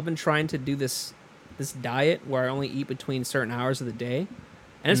been trying to do this diet where I only eat between certain hours of the day,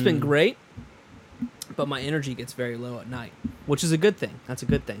 and it's been great. But my energy gets very low at night, which is a good thing. That's a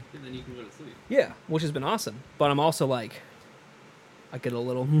good thing. And then you can go to sleep. Yeah, which has been awesome. But I'm also like, I get a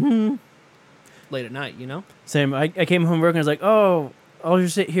little late at night, you know? Same. I came home from work and I was like, oh, I'll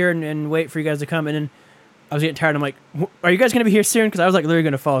just sit here and wait for you guys to come. And then I was getting tired. I'm like, are you guys going to be here soon? Because I was like literally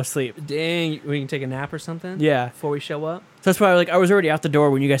going to fall asleep. Dang, we can take a nap or something? Yeah. Before we show up? So that's why I was already out the door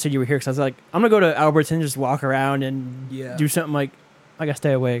when you guys said you were here. Because I was like, I'm going to go to Albertson and just walk around and Yeah. do something like, I got to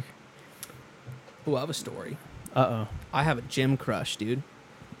stay awake. Oh, I have a story. Uh-oh. I have a gym crush, dude.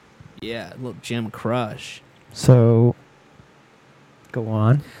 Yeah, a little gym crush. So, go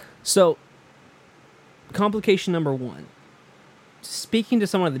on. So, complication number one. Speaking to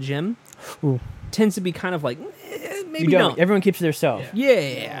someone at the gym Ooh. tends to be kind of like, maybe You don't. Everyone keeps to themselves.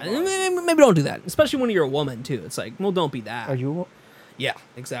 Yeah, maybe don't do that. Especially when you're a woman, too. It's like, well, don't be that. Are you? Yeah,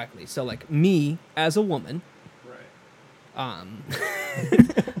 exactly. So, like, me as a woman, Right.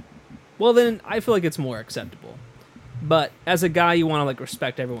 well, then I feel like it's more acceptable. But as a guy, you want to, like,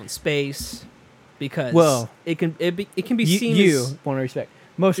 respect everyone's space because Well, it can be You, seen you as... want to respect.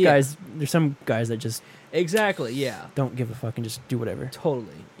 Most Yeah. guys, there's some guys that just Exactly, yeah. don't give a fuck and just do whatever.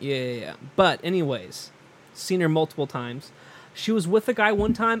 Totally. Yeah. But anyways, seen her multiple times. She was with a guy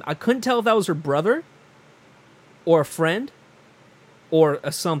one time. I couldn't tell if that was her brother or a friend or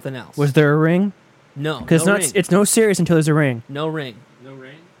a something else. Was there a ring? No, Because no ring. it's no serious until there's a ring. No ring. No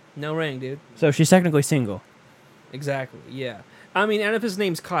rain? No ring, dude. So she's technically single. Exactly, yeah. I mean, and if his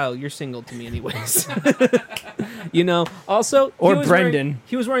name's Kyle, you're single to me anyways. You know? Also... Or he was wearing- Brendan.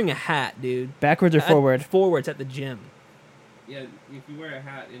 he was wearing a hat, dude. Backwards or forward? Forwards at the gym. Yeah, if you wear a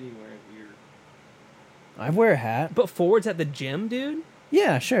hat anywhere, you're... I wear a hat. But forwards at the gym, dude?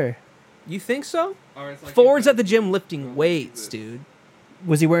 Yeah, sure. You think so? Or it's like Forwards if at the gym lifting Oh, weights, Jesus. dude.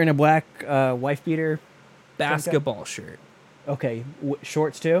 Was he wearing a black wife beater? Basketball shirt. Okay.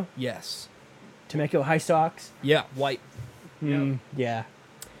 Shorts too? Yes. Temecula high socks? Yeah, white. Mm, yeah.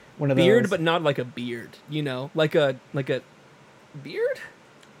 One of Beard, those. but not like a beard. You know, like a beard.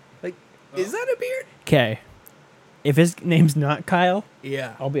 Like, is that a beard? Okay. If his name's not Kyle,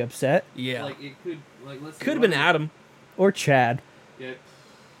 Yeah. I'll be upset. Yeah. Like, it could... Like, let's say Could have been one- Adam. Or Chad. Yeah.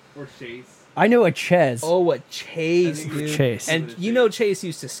 Or Chase. I know a Ches. Oh, what Chase, I think dude. Chase. And you know Chase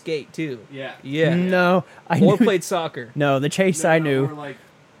used to skate too. Yeah. Yeah. No. I Or knew, played soccer. No, the Chase No, I no, knew. Or like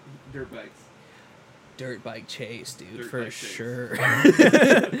dirt bikes. Dirt bike Chase, dude, Dirt for bike Chase. sure.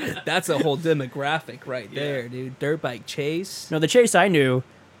 That's a whole demographic right Yeah. there, dude. Dirt bike Chase. No, the Chase I knew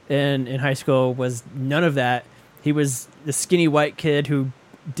in high school was none of that. He was the skinny white kid who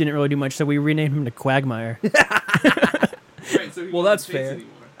didn't really do much, so we renamed him to Quagmire. Right, so he Well, wasn't that's Chase fair. anymore.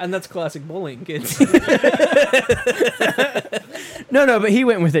 And that's classic bullying, kids. No, but he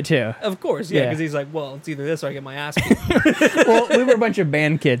went with it too. Of course, yeah, Yeah. because he's like, well, it's either this or I get my ass kicked. Well, we were a bunch of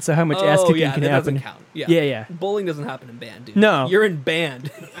band kids, so how much ass Oh, kicking yeah, can that happen? doesn't count. Yeah. Yeah, yeah. Bullying doesn't happen in band, dude. No. You're in band.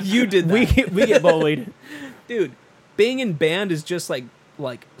 You did that. We get bullied. Dude, being in band is just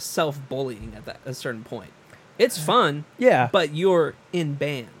like self-bullying at a certain point. It's fun, Yeah. but you're in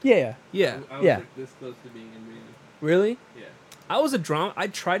band. Yeah. Yeah. I was Yeah. like this close to being in band. Really? Yeah. I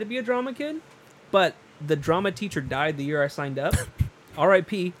tried to be a drama kid, but the drama teacher died the year I signed up.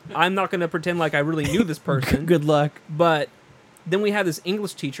 R.I.P. I'm not going to pretend like I really knew this person. Good luck. But Then we had this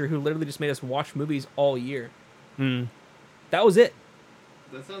English teacher who literally just made us watch movies all year. Hmm. That was it.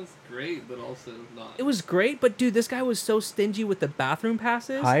 That sounds great, but also not. It was great, but dude, this guy was so stingy with the bathroom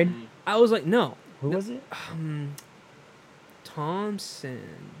passes. Hyde. Mm. I was like, no. Who was it? Thompson.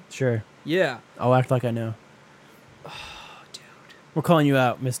 Sure. Yeah. I'll act like I know. Oh, dude. We're calling you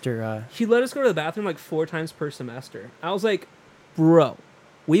out, Mister. He let us go to the bathroom like 4 times per semester. I was like, bro,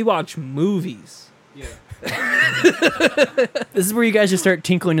 we watch movies. Yeah. This is where you guys just start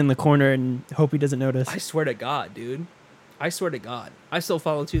tinkling in the corner and hope he doesn't notice. I swear to God, dude. I swear to God. I still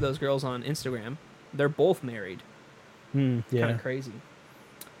follow 2 of those girls on Instagram. They're both married. Kind Yeah. of crazy.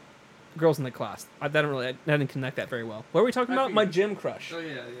 Girls in the class. I didn't connect that very well. What are we talking about? My gym crush. Oh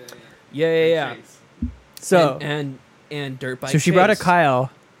yeah. Yeah. Chase. So, And dirt bike. so she brought a Chase.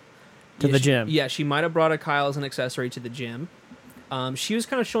 Kyle to Yeah, the she- gym. Yeah, she might have brought a Kyle as an accessory to the gym. She was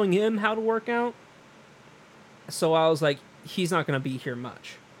kind of showing him how to work out. So I was like, he's not going to be here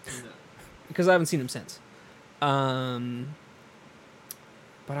much. No. Because I haven't seen him since. But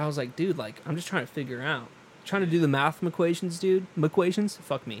I was like, dude, like, I'm just trying to figure out. Trying to do the math equations, dude. Equations?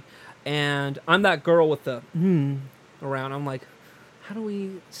 Fuck me. And I'm that girl with the around. I'm like, how do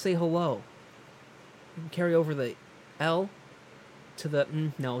we say hello? Carry over the L to the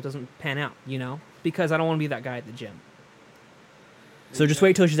no, it doesn't pan out, you know? Because I don't want to be that guy at the gym. So just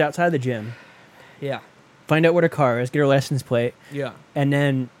wait till she's outside the gym. Yeah. Find out what her car is. Get her license plate, Yeah. and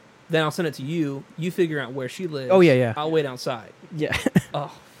then Then I'll send it to you. You figure out where she lives. Oh, yeah. I'll wait outside. yeah.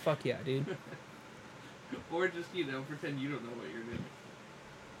 Oh, fuck yeah, dude. Or just pretend you don't know what you're doing.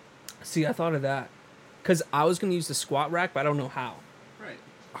 See, I thought of that. Because I was going to use the squat rack, but I don't know how. Right.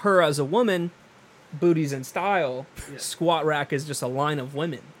 Her as a woman, booties in style, Yeah. squat rack is just a line of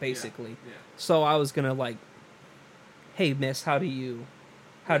women, basically. Yeah. So I was going to like, hey, miss, how do you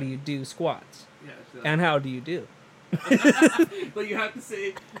do squats? Yeah. So And how do you do? but you have to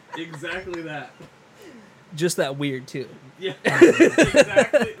say exactly that. Just that weird, too. Yeah.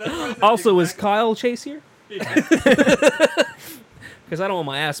 Exactly. That's why I said Also, is exactly. Kyle Chase here? Yeah. Because I don't want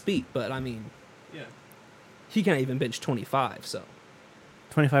my ass beat, but I mean, Yeah. he can't even bench 25, so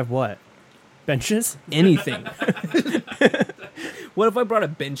 25 what? Benches? anything. What if I brought a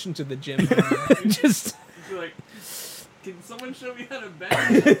bench into the gym? Just You're like, can someone show me how to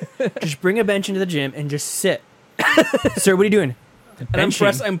bench? Just bring a bench into the gym and just sit. Sir, what are you doing? and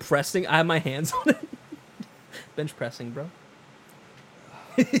Benching. I'm pressing. I have my hands on it. Bench pressing, bro.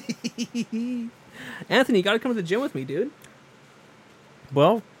 Anthony, you gotta come to the gym with me, dude.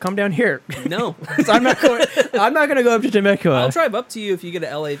 Well, come down here. No, So I'm not going. I'm not going to go up to Temecula. I'll drive up to you if you get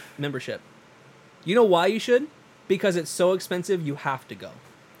an LA membership. You know why you should? Because it's so expensive. You have to go.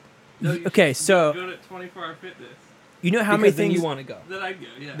 No, you Okay, should so- go to 24-hour fitness. You know how Because many then things you want to go. Then I go.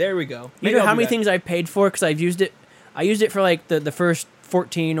 Yeah. There we go. You Maybe know I'll how do many that. things I paid for because I've used it. I used it for like the first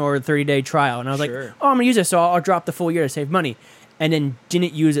 14 or 30-day trial, and I was Sure. like, oh, I'm gonna use this, so I'll drop the full year to save money, and then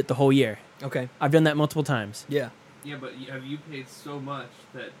didn't use it the whole year. Okay. I've done that multiple times. Yeah. Yeah, but have you paid so much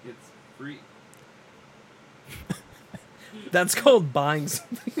that it's free? That's called buying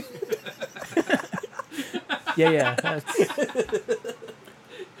something. Yeah. That's,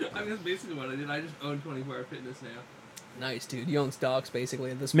 I mean, that's basically what I did. I just own 24-hour fitness now. Nice, dude. You own stocks basically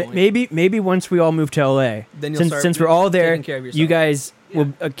at this point. maybe once we all move to LA, Then you'll start since we're all there, taking care of yourself. you guys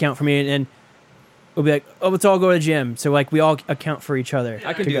will account for me, and we'll be like, oh, let's all go to the gym. So like we all account for each other.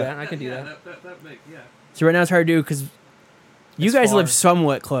 I can to do go. that. I can do yeah, that. That make, yeah. So right now it's hard to do because you It's guys far. live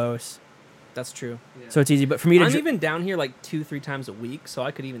somewhat close, That's true. Yeah. so it's easy. But for me to I'm even down here like 2-3 times a week, so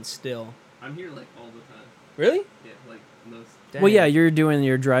I could even still. I'm here like all the time. Really? Yeah, like most. Dang. well, yeah, you're doing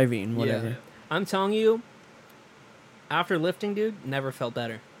your driving, whatever. Yeah. I'm telling you, after lifting, dude, never felt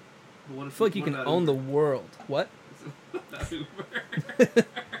better. But what I if feel like you what can about own the Uber? world. What? What about Uber?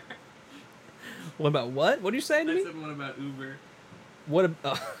 What about what? What are you saying to I me? said, what about Uber? What?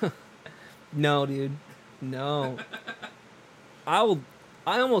 No, dude. No. I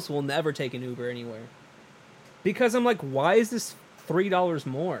almost will never take an Uber anywhere. Because I'm like, why is this $3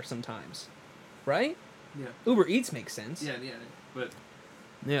 more sometimes? Right? Yeah. Uber Eats makes sense. Yeah. But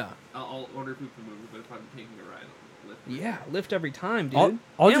Yeah. I'll order food from Uber, but if I'm taking a ride, I'll Lyft. Yeah, Lyft every time, dude.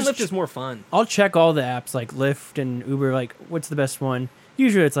 I'll and just Lyft is more fun. I'll check all the apps like Lyft and Uber. Like, what's the best one?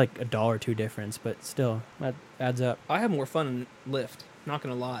 Usually it's like $1 or $2 difference, but still that adds up. I have more fun in Lyft. Not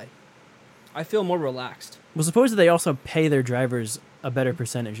gonna lie. I feel more relaxed. Well, supposedly they also pay their drivers a better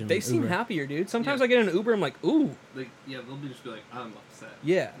percentage than They Uber. seem happier, dude. Sometimes Yeah. I get in an Uber, I'm like, ooh, Like, yeah, they'll just be like, I'm upset.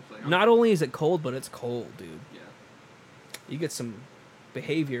 yeah. It's like, I'm- Not only is it cold, but it's cold, dude. Yeah. You get some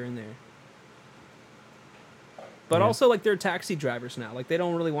behavior in there. But Yeah. also, like, they're taxi drivers now. Like, they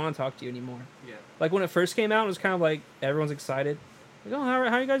don't really want to talk to you anymore. Yeah. Like, when it first came out, it was kind of like, everyone's excited. Like, oh,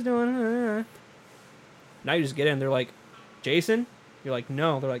 how you guys doing? Now you just get in. They're like, Jason? You're like,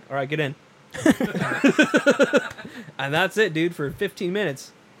 no. They're like, all right, get in. And that's it, dude, for 15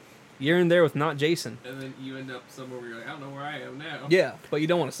 minutes. You're in there with not Jason. And then you end up somewhere where you're like, I don't know where I am now. Yeah, but you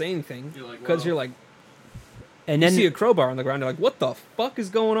don't want to say anything. You're like, Because well, you're like, And you then see a crowbar on the ground. You're like, what the fuck is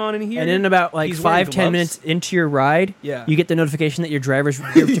going on in here? and then about like He's wearing 5-10 gloves. minutes into your ride, Yeah. you get the notification that your driver's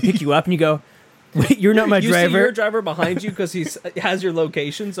here to pick you up, and you go, "Wait, you're not my you driver." see your driver behind you because he has your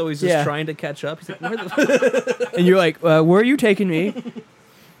location, so he's just Yeah. trying to catch up. He's like, where the And you're like, "Where are you taking me?"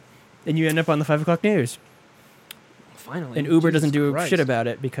 And you end up on the 5 o'clock news. Finally. And Uber doesn't Jesus do Christ. shit about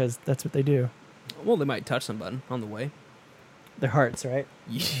it because that's what they do. Well, they might touch some button on the way. Their hearts, right?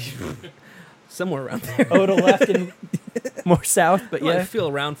 Somewhere around there. A little left and more south, but They might yeah. feel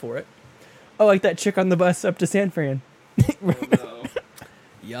around for it. Oh, like that chick on the bus up to San Fran. oh, no.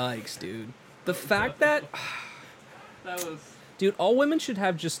 Yikes, dude. The fact that, That was, dude, all women should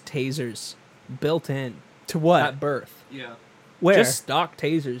have just tasers built in To what? at birth. yeah. Where? Just stock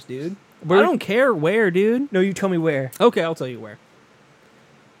tasers, dude. Where- I don't care where, dude. No, you tell me where. Okay, I'll tell you where.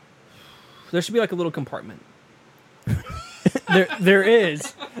 There should be like a little compartment. There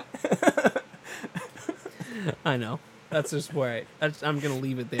is. I know. That's just where I'm going to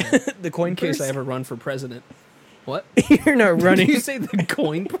leave it there. The coin In case purse? I ever run for president. What? You're not Did running. you say the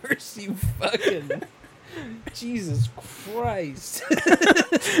coin purse? You fucking... Jesus Christ.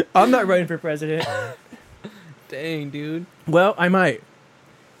 I'm not running for president. Dang, dude. Well, I might.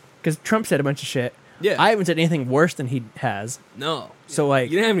 Because Trump said a bunch of shit. Yeah. I haven't said anything worse than he has. No. So,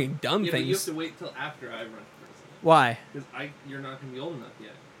 like, You didn't have any dumb Yeah, but you have things. to wait till after I run for president. why? Because you're not going to be old enough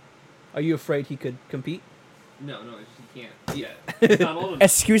yet. Are you afraid he could compete? No, it's just you can't yet. He's not old enough.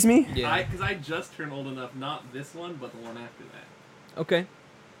 Excuse me? Yeah. Because I just turned old enough, not this one, but the one after that. Okay.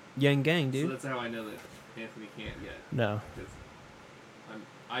 Yang gang, So dude. that's how I know that Anthony can't yet. No. Because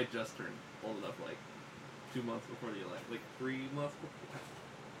I just turned old enough like 2 months before the election. Like 3 months before.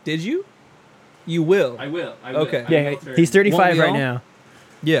 Did you? You will. I will. Okay. I Yeah, will turn- he's 35 Won't we right all? now.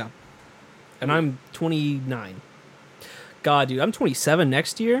 Yeah. And I'm 29. God, dude, I'm 27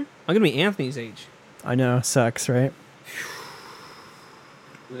 next year. I'm going to be Anthony's age. I know. Sucks, right?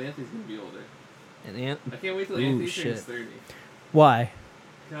 But Anthony's going to be older. And I can't wait till Ooh, Anthony shit. turns 30. Why?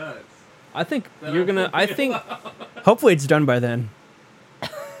 Because. I think you're going to... I think... Hopefully it's done by then.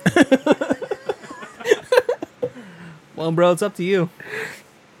 Well, bro, it's up to you.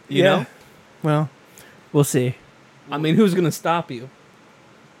 You Yeah. know? Well, we'll see. I mean, who's going to stop you?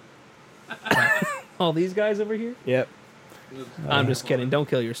 All these guys over here? Yep. I'm just kidding. Don't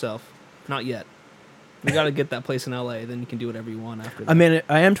kill yourself. Not yet. You got to get that place in LA, then you can do whatever you want after that. I mean,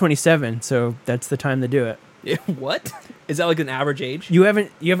 I am 27, so that's the time to do it. Yeah, what? Is that like an average age? You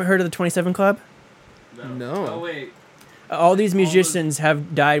haven't heard of the 27 Club? No. Oh, wait. All these All those- musicians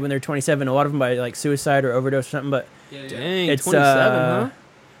have died when they're 27. A lot of them by like suicide or overdose or something. But Yeah, yeah. Dang, it's 27, huh?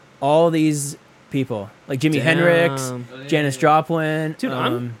 all these people like Jimi Hendrix, Damn. Oh, yeah, Janis yeah. Joplin, Dude,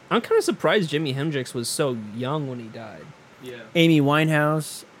 I'm kind of surprised Jimi Hendrix was so young when he died. Yeah. Amy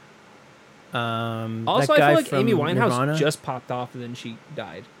Winehouse. Also, that I guy feel like from Amy Winehouse Nirvana. just popped off and then she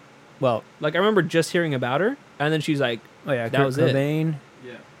died. Well, Like, I remember just hearing about her, and then she's like, oh yeah, That Kurt was it. Cobain.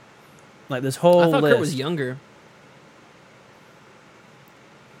 Yeah. Like this whole I thought list. Kurt was younger.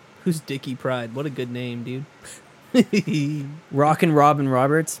 Who's Dickie Pride? What a good name, dude. Rockin' Robin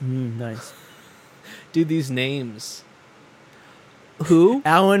Roberts. Nice. Dude, these names. Who?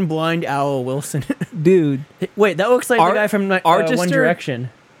 Alan Blind Owl Wilson. Dude. Wait, that looks like Art- the guy from like, Artister- One Direction.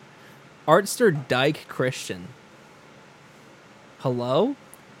 Artster Dyke Christian. Hello?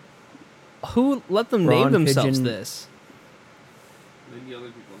 Who let them name Ron themselves Pigeon. this? Then the other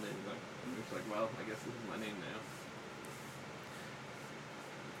people named it. It's like, well, I guess this is my name now.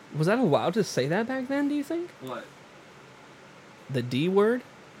 Was that allowed to say that back then, do you think? What? The D word?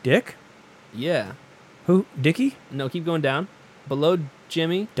 Dick? Yeah. Who? Dickie? No, keep going down. Below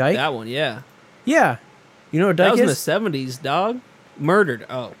Jimmy. Dyke? That one, yeah. Yeah. You know what That Dyke was in the is? 70s, dog. Murdered.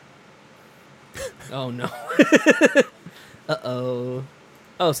 Oh. Oh, no. Uh-oh.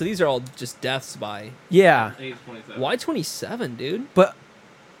 Oh, so these are all just deaths by... Yeah. Age 27. Why 27, dude? But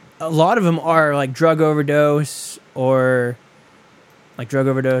a lot of them are like drug overdose or like drug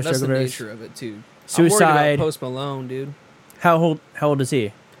overdose, That's the drug overdose. nature of it, too. I'm worried Suicide. about Post Malone, dude. How old is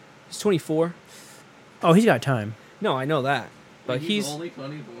he? He's 24. Oh, he's got time. No, I know that. But Wait, he's... only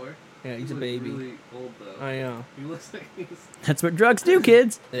 24. Yeah, he's He a looks baby. Really old though. I know. He looks like he's. That's what drugs do,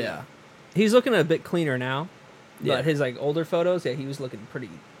 kids. Yeah. He's looking a bit cleaner now. Yeah. But his like older photos, yeah, he was looking pretty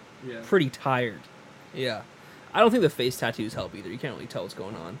Yeah. tired. Yeah. I don't think the face tattoos help either. You can't really tell what's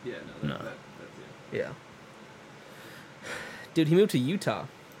going on. Yeah, No. That's it. Yeah. Dude, he moved to Utah.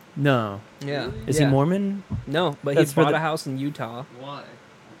 No. Yeah. Really? Is Yeah. he Mormon? No, but That's he for bought the- a house in Utah. Why?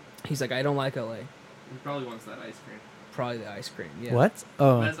 He's like, I don't like LA. He probably wants that ice cream. Probably the ice cream. Yeah. What?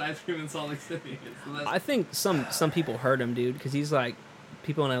 Oh. Best ice cream in Salt Lake City. It's the best. I think some people heard him, dude, because he's like,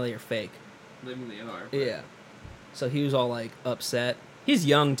 people in LA are fake. Living the NR. but- Yeah. So he was all like upset. He's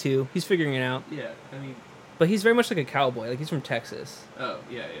young too. He's figuring it out. Yeah, I mean, But he's very much like a cowboy. Like he's from Texas. oh,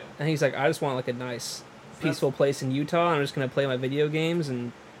 yeah. And he's like, I just want like a nice, So that's- peaceful place in Utah. I'm just gonna play my video games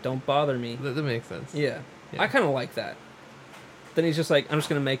and don't bother me. That makes sense. Yeah. Yeah. I kind of like that. Then he's just like, I'm just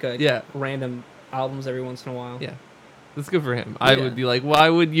gonna make Yeah. random albums every once in a while. Yeah. That's good for him. I Yeah. would be like, why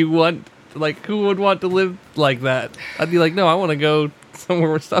would you want, like, who would want to live like that? I'd be like, no, I want to go somewhere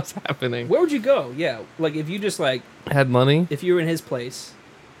where stuff's happening. Where would you go? Yeah. Like if you just like, Had money, if you were in his place,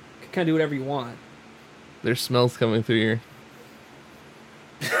 could kind of do whatever you want. there's smells coming through your.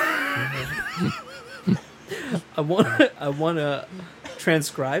 I want to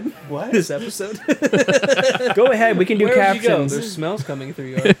transcribe What? this episode. Go ahead. We can do Where would you go? captions. There's smells coming through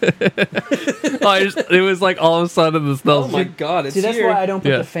your. It was like all of a sudden the Oh smells. my god! It's See, that's here. why I don't put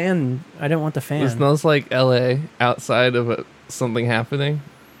Yeah. the fan. I don't want the fan. It smells like L.A. outside of something happening.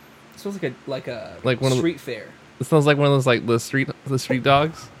 It smells like a Like one of the- street fair. It smells like one of those like the street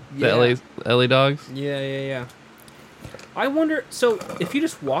dogs, the Yeah. LA dogs. Yeah. I wonder. So, if you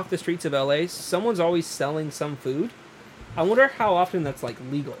just walk the streets of LA, someone's always selling some food. I wonder how often that's like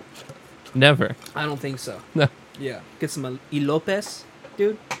legal. Never. I don't think so. No. Yeah. Get some elopes,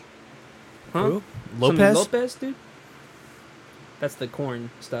 dude. Huh? Who? Some Lopez? elopes, dude. That's the corn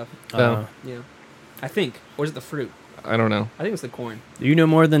stuff. Oh. Yeah. I think. Or is it the fruit? I don't know. I think it's the corn. You know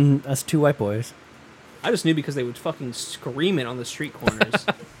more than us two white boys. I just knew because they would fucking scream it on the street corners.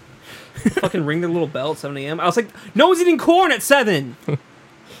 Fucking ring their little bell at 7 a.m. I was like, no one's eating corn at 7.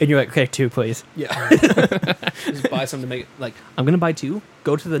 And you're like, okay, 2, please. Yeah. Just buy something to make it like, I'm going to buy 2.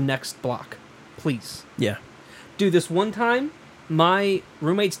 Go to the next block. Please. Yeah. Dude, this one time, my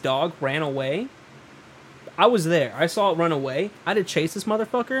roommate's dog ran away. I was there. I saw it run away. I had to chase this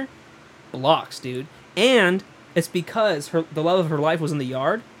motherfucker. Blocks, dude. And it's because the love of her life was in the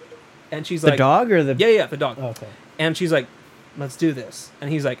yard. And she's The like... dog or the... Yeah, the dog. Oh, okay. And she's like, let's do this.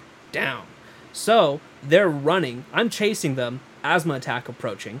 And he's like, down. So they're running. I'm chasing them. Asthma attack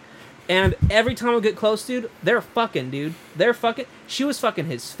approaching. And every time I get close, dude, they're fucking, dude. They're fucking. She was fucking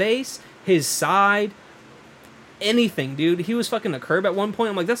his face, his side, anything, dude. He was fucking a curb at one point.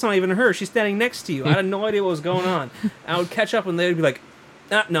 I'm like, that's not even her. She's standing next to you. I had no idea what was going on. And I would catch up and they'd be like,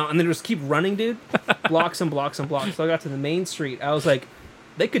 no. And then just keep running, dude. Blocks and blocks and blocks. So I got to the main street. I was like,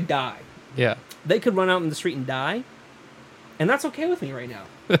 they could die. Yeah. They could run out in the street and die. And that's okay with me right now.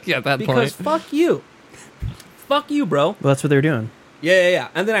 Yeah, at that Because point. fuck you. Fuck you, bro. Well, that's what they were doing. Yeah.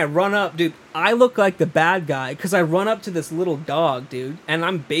 And then I run up, dude. I look like the bad guy because I run up to this little dog, dude. And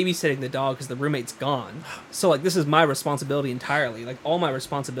I'm babysitting the dog because the roommate's gone. So, like, this is my responsibility entirely. Like, all my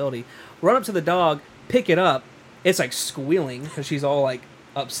responsibility. Run up to the dog, pick it up. It's, like, squealing because she's all, like,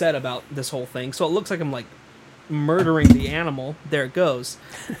 upset about this whole thing. So it looks like I'm, like, murdering the animal. There it goes.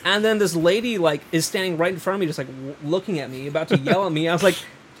 And then this lady, like, is standing right in front of me just, like, looking at me, about to yell at me. I was like...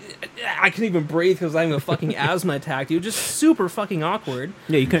 I couldn't even breathe because I was having a fucking asthma attack, dude. Just super fucking awkward.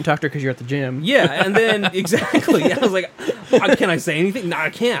 Yeah, you couldn't talk to her because you're at the gym. Yeah, and then exactly, I was like, "Can I say anything? No, I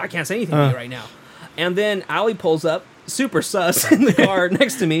can't. I can't say anything to you right now." And then Allie pulls up, super sus, in the car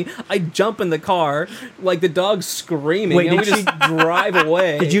next to me. I jump in the car, like the dog's screaming, Wait, and we did just drive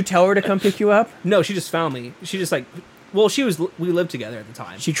away. Did you tell her to come pick you up? No, she just found me. She just like, well, we lived together at the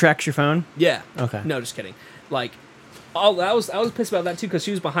time. She tracks your phone? Yeah. Okay. No, just kidding. Like, I was pissed about that too because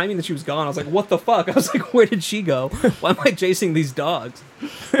she was behind me and then she was gone. I was like, what the fuck? I was like, where did she go? Why am I chasing these dogs?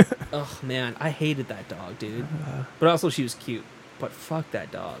 Oh man, I hated that dog, dude. But also she was cute. But fuck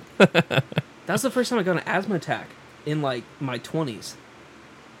that dog. That was the first time I got an asthma attack in like my 20s.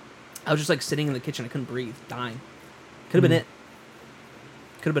 I was just like sitting in the kitchen. I couldn't breathe, dying. Could have been it.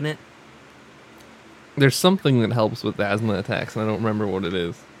 Could have been it. There's something that helps with asthma attacks, and I don't remember what it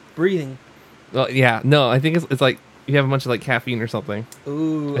is. Breathing. Well, yeah, no, I think it's like you have a bunch of like caffeine or something.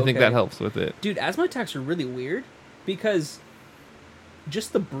 Ooh, I think okay. that helps with it. Dude, asthma attacks are really weird because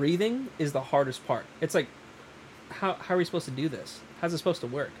just the breathing is the hardest part. It's like, how are we supposed to do this? How's it supposed to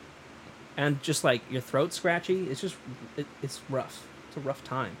work? And just like your throat scratchy, it's just, it's rough. It's a rough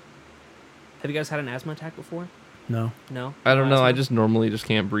time. Have you guys had an asthma attack before? No. No? I don't No know. I asthma? just normally just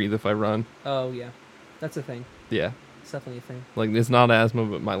can't breathe if I run. Oh, yeah. That's a thing. Yeah, It's definitely a thing. like it's not asthma,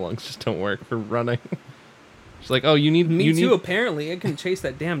 but my lungs just don't work for running. It's like, oh, you need Me you too, need apparently. I can chase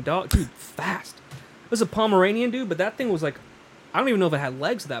that damn dog. Dude, fast. was a Pomeranian, dude, but that thing was like, I don't even know if it had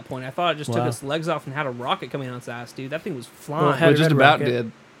legs at that point. I thought it just took Wow. its legs off and had a rocket coming out its ass, dude. That thing was Well, flying. it had It a just red about rocket.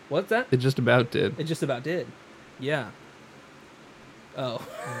 did. What's that? It just about did. It just about did. Yeah. Oh.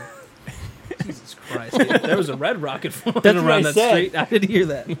 Jesus Christ, dude. There was a red rocket flying That's what around I that said. street. I didn't hear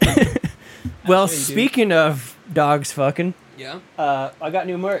that. Well, Actually, dude. speaking of dogs fucking, Yeah. I got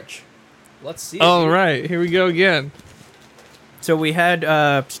new merch. Let's see. it, All dude. right, here we go again. So we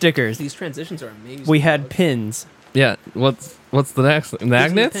had stickers. These transitions are amazing. We had dog. pins. Yeah, what's the next? This is the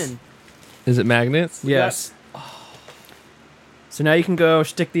Magnets? pin. Is it magnets? Yes. So now you can go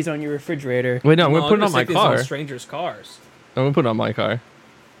stick these on your refrigerator. Wait, no, I'm gonna No, put it on my stick these car. On strangers' cars. I'm gonna put it on my car.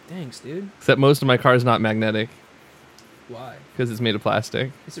 Thanks, dude. Except most of my car is not magnetic Why? because it's made of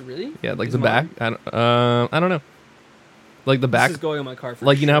plastic. Is it really? Yeah, like Is the back. mine? I don't know. Like the back, This is going on my car for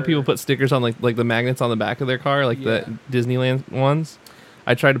like you know how sure. people put stickers on like the magnets on the back of their car, like Yeah. the Disneyland ones.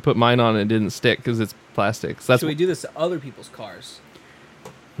 I tried to put mine on and it didn't stick because it's plastic. So that's Should we do this to other people's cars?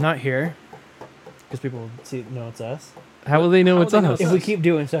 Not here, because people know it's us. how will they know How it's will they know us? it's If we us? keep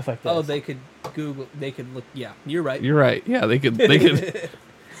doing stuff like this. Oh, they could Google. They could look. Yeah, you're right. You're right. Yeah, they could. They could.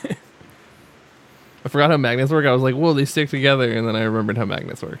 I forgot how magnets work. I was like, whoa, they stick together, and then I remembered how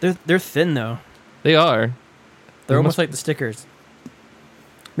magnets work. They're thin though. They are. They're They almost must- like the stickers.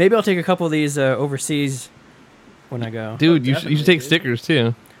 Maybe I'll take a couple of these overseas when I go. Dude, you definitely, should take dude. stickers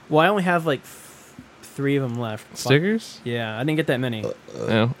too. Well, I only have like 3 of them left. Stickers? Yeah, I didn't get that many.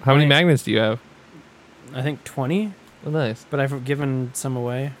 No. How many Nice. magnets do you have? I think 20, Oh, nice. but I've given some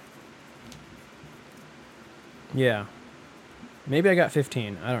away. Yeah. Maybe I got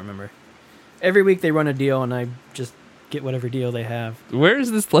 15. I don't remember. Every week they run a deal, and I just get whatever deal they have. Where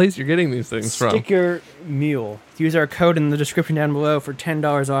is this place you're getting these things from? Sticker Mule. Use our code in the description down below for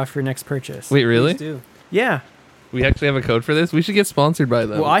 $10 off your next purchase. Wait, really? Please do. Yeah. We actually have a code for this? We should get sponsored by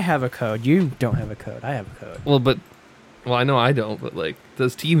them. Well, I have a code. You don't have a code. I have a code. Well, I know I don't, but like,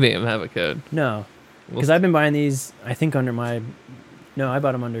 does T-Vam have a code? No. Well, Because I've been buying these, I think, under my... No, I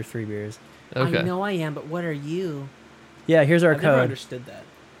bought them under 3 beers. Okay. I know I am, but what are you? Yeah, here's our I've never code. understood that.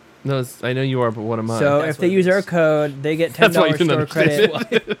 No, I know you are, but what am I? So That's if they what it use our is. code, they get That's why you $10 didn't store understand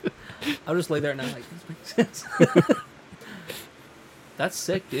credit. I'll just lay there and I'm like, this makes sense. That's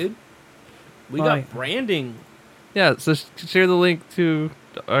sick, dude. We Why? got branding. Yeah, so share the link to,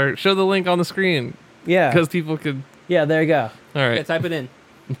 or show the link on the screen Yeah. because people could. Yeah, there you go. All Yeah, right. type it in.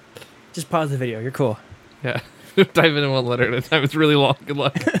 Just pause the video. You're cool. Yeah. Type it in one letter at a time. It's really long. Good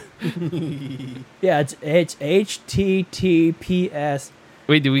luck. Yeah, it's HTTPS.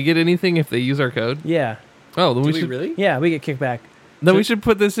 Wait, do we get anything if they use our code? Yeah. Oh, then Do we we should. really? Yeah, we get kickback. Then we So- should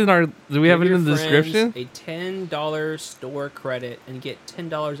put this in our. Do we have it Give in the your description? friends a $10 store credit and get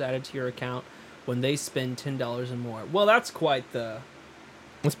 $10 added to your account when they spend $10 and more. Well, that's quite the.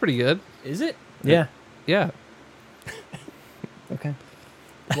 That's pretty good. Is it? Yeah. Yeah. Okay.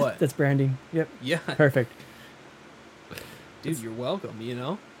 What? That's branding. Yep. Yeah, Perfect. dude, you're welcome. You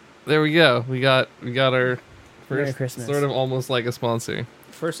know. There we go. We got our Merry first Christmas. sort of almost like a sponsor.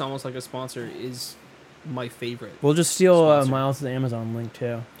 First, almost like a sponsor is my favorite. We'll just steal Sponsor. Miles to the Amazon link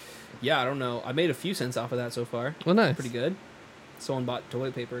too. Yeah, I don't know. I made a few cents off of that so far. Well, nice. Pretty good. Someone bought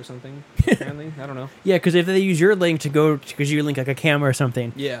toilet paper or something. Apparently, I don't know. Yeah, because if they use your link to go, because you link like a camera or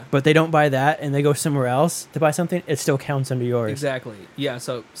something, Yeah, but they don't buy that and they go somewhere else to buy something, it still counts under yours. exactly. Yeah,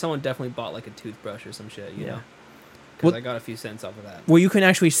 so someone definitely bought like a toothbrush or some shit. You Yeah. know, because Well- I got a few cents off of that. Well, you can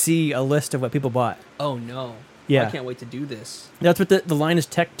actually see a list of what people bought. Oh no. Yeah. I can't wait to do this. That's what the Linus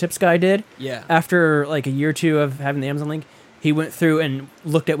Tech Tips guy did. Yeah. After like a year or two of having the Amazon link, he went through and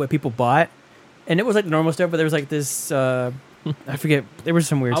looked at what people bought. And it was like normal stuff, but there was like this, I forget, there was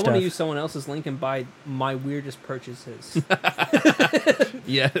some weird I want stuff. to use someone else's link and buy my weirdest purchases.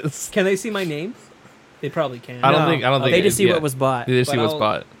 Yes. Can they see my name? They probably can. I don't think They it- just see yeah. what was bought. They just see But what's I'll-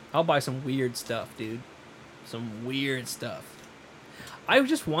 bought. I'll buy some weird stuff, dude. Some weird stuff. I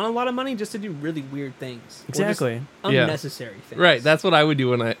just want a lot of money just to do really weird things. Or just Exactly. Yeah. unnecessary things. Right, that's what I would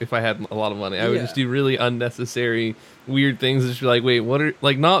do if I had a lot of money. I would Yeah. just do really unnecessary, weird things. Just be like, wait, what are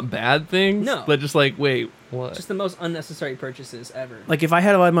like not bad things? No. but just like, wait, what? Just the most unnecessary purchases ever. Like if I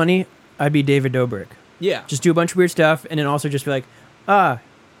had a lot of money, I'd be David Dobrik. Yeah. Just do a bunch of weird stuff and then also just be like,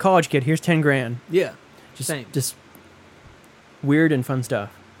 college kid, here's 10 grand. Yeah. Just, Same. just weird and fun stuff.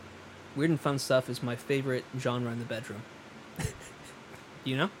 Weird and fun stuff is my favorite genre in the bedroom.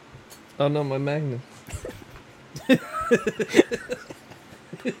 You know? Oh no, my magnet.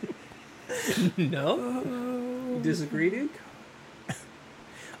 No? You disagree, dude?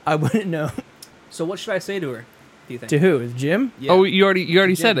 I wouldn't know. So what should I say to her, do you think? To who? Jim? Yeah. Oh, you already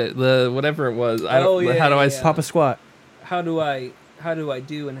Jim. said it. The whatever it was. I Oh, don't. yeah, how do I? yeah, s- yeah. Papa Squat. How do I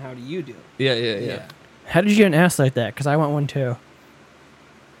do and how do you do? Yeah. How did you get an ass like that? Because I want one too.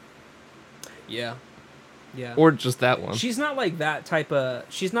 Yeah. Yeah. Or just that one. She's not like that type of.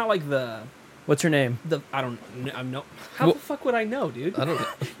 She's not like the. What's her name? I don't. I'm no. How Well- the fuck would I know, dude? I don't know.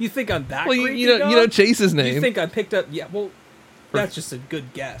 You think I'm that? Well, creepy, you know dog? Chase's name. You think I picked up? Yeah. Well, that's just a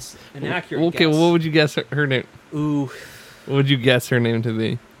good guess, an accurate. Okay, guess. well, what would you guess her name? Ooh, What would you guess her name to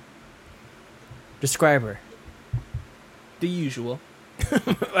be? Describe her. the usual.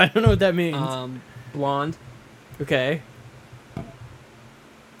 I don't know what that means. Blonde, Okay.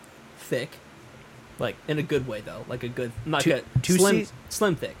 thick, Like in a good way though, like a good, not Two- good, two slim, C-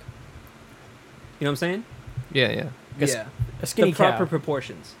 slim thick. You know what I'm saying? Yeah. Guess- Yeah, a skinny the proper cow.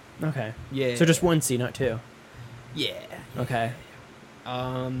 proportions. Okay. Yeah. So just one C, not two. Yeah. Okay.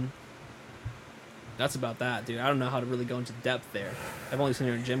 That's about that, dude. I don't know how to really go into depth there. I've only seen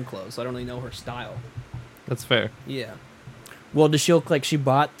her in gym clothes, so I don't really know her style. That's fair. Yeah. Well, does she look like she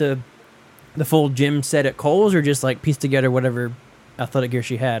bought the full gym set at Kohl's, or just like pieced together whatever athletic gear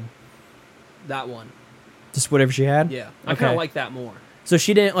she had? That one. Just whatever she had. Yeah. I Okay. kind of like that more. So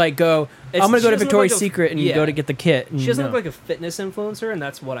she didn't like go. It's- I'm gonna she go to doesn't look Victoria's like a- Secret and yeah. go to get the kit. She doesn't no. look like a fitness influencer, and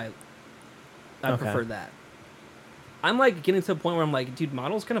that's what I Okay. prefer that. I'm like getting to a point where I'm like, dude,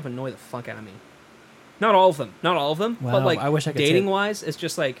 models kind of annoy the fuck out of me. Not all of them, Wow, but like I wish I could dating take- wise, it's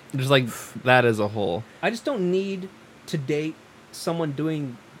just like Just like that as a whole. I just don't need to date someone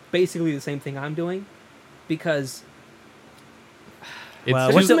doing basically the same thing I'm doing because It's Wow,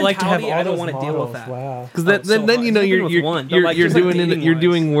 There's what's just it a like to have mentality all I don't those wanna deal with models? that. Wow. because Oh, it's so then hard. you know Even you're with you're one, but, you're, like, you're just, like, doing dating you're wise.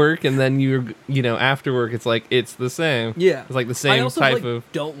 doing work, and then you're after work it's like it's the same. yeah, It's like the I same also type like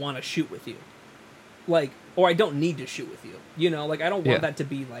of. don't want to shoot with you, like, or I don't need to shoot with you. You know, like I don't want Yeah. that to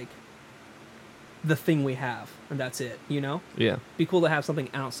be like the thing we have, and that's it. You know, Yeah. be cool to have something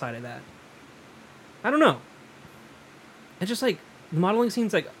outside of that. I don't know. It's just like the modeling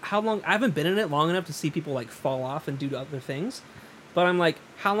scene's like how long I haven't been in it long enough to see people like fall off and do other things, but I'm like,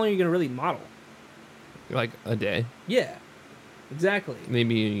 how long are you gonna really model? Like a day, Yeah, exactly.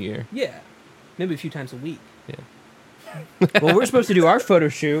 maybe a year. Yeah, maybe a few times a week. Well, we're supposed to do our photo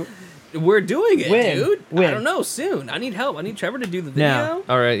shoot. We're doing it, When? dude. When? I don't know. Soon. I need help. I need Trevor to do the video. Now.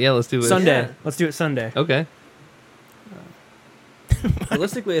 All right, yeah, let's do this. Sunday. Yeah. Let's do it Sunday. Okay.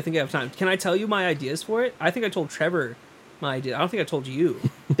 Realistically, I think I have time. Can I tell you my ideas for it? I think I told Trevor my idea. I don't think I told you.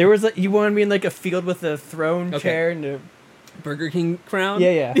 There was like, you wanted me in like a field with a throne Okay. chair and a, Burger King crown.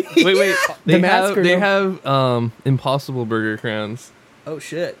 yeah. Wait. The mask or they no? have Impossible Burger crowns. Oh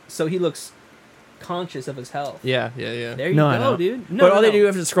shit. So he looks conscious of his health. Yeah. There you No, I go, don't. dude. No, But no, all they no. do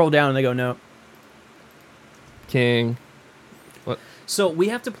is to scroll down and they go, no. King. So we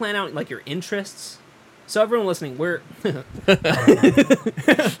have to plan out like your interests. So everyone listening, we're Good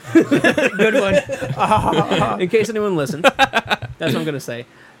one. in case anyone listens, that's what I'm gonna say.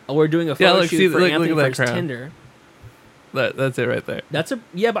 We're doing a photo look, shoot see, for look Anthony at for that his crown. Tinder. That's it right there. That's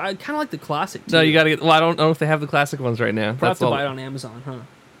but I kind of like the classic. Too. No, you gotta get. Well, I don't know if they have the classic ones right now. We'll have That's to all. buy it on Amazon, huh?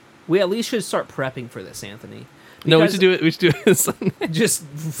 We at least should start prepping for this, Anthony. No, we Because- should do it. We should do it Sunday. Just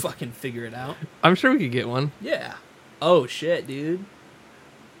fucking figure it out. I'm sure we could get one. Yeah. Oh shit, dude.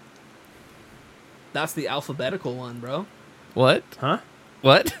 That's the alphabetical one, bro. What? Huh?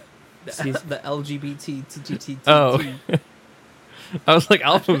 What? The LGBT TGT. Oh. I was like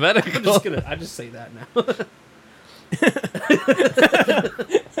alphabetical. I just say that now.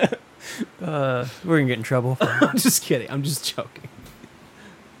 We're gonna get in trouble. I'm just kidding. I'm just joking.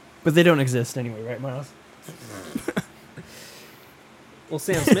 But they don't exist anyway, right, Miles? Well,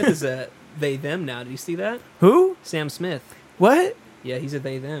 Sam Smith is a they them now. Did you see that? Who? Sam Smith. What? Yeah, he's a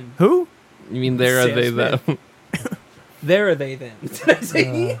they them. Who? You mean there are Sam they Smith. them? They're a they them. Did I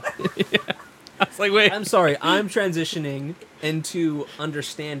say? I was like, wait. I'm sorry. I'm transitioning into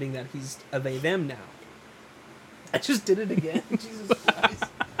understanding that he's a they them now. I just did it again. Jesus Christ.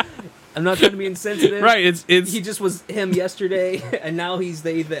 I'm not trying to be insensitive. Right. It's. He just was him yesterday, and now he's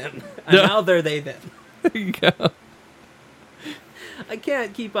they them, and No. now they're they them. There you go. I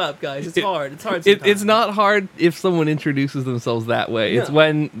can't keep up, guys. It's It- hard. It's hard. It's sometimes. not hard if someone introduces themselves that way. It's No.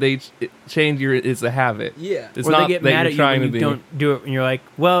 when they change your. It's a habit. Yeah. It's or not they get that mad you're at you trying when to you be. don't do it, and you're like,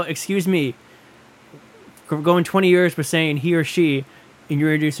 "Well, excuse me, we're going 20 years with saying he or she, and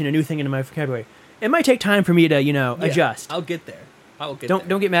you're introducing a new thing into my vocabulary. It might take time for me to, Yeah, adjust. I'll get there. I'll get Don't there.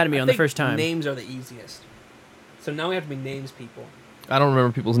 don't get mad at me I on the think first time. Names are the easiest. So now we have to be names people. I don't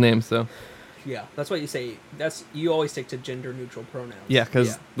remember people's names, so Yeah, that's what you say. You always stick to gender neutral pronouns. yeah.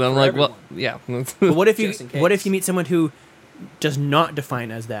 Because then I'm for like, well, everyone. yeah. But what if you Just in what if case. you meet someone who does not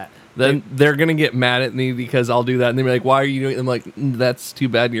define as that? then they're gonna get mad at me because I'll do that, and they're like, "Why are you doing?" It? I'm like, "That's too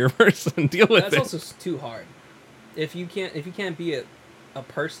bad. You're a person. Deal with That's it." also too hard. If you can't be a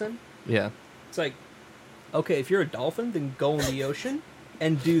person, Yeah. it's like Okay, if you're a dolphin, then go in the ocean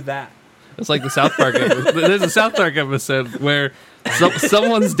and do that. It's like the South Park episode. There's a South Park episode where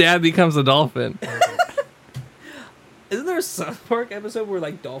someone's dad becomes a dolphin. Isn't there a South Park episode where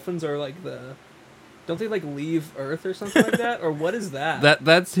like dolphins are like don't they like leave Earth or something like that? Or what is that?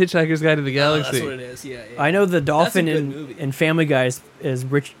 That's Hitchhiker's Guide to the Oh, Galaxy. that's what it is. Yeah, yeah. I know the dolphin good in, movie. in Family Guy is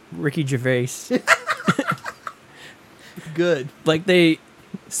Ricky Gervais. Good. Like they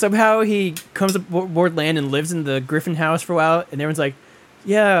somehow he comes aboard land and lives in the Griffin house for a while, and everyone's like,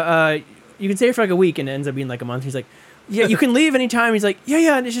 "Yeah, you can stay here for like a week," and it ends up being like a month. He's like, "Yeah, you can leave anytime." He's like,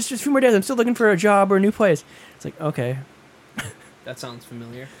 "Yeah, it's just a few more days. I'm still looking for a job or a new place." It's like, okay, That sounds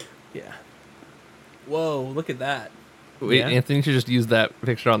familiar. yeah. Whoa, look at that. Wait, Yeah. Anthony should just use that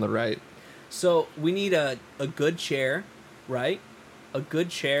picture on the right. So we need a good chair, right? A good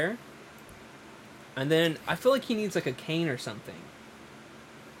chair. And then I feel like he needs like a cane or something.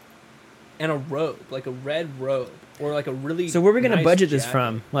 And a robe, like a red robe. Or like a really So where are we gonna nice budget this jacket.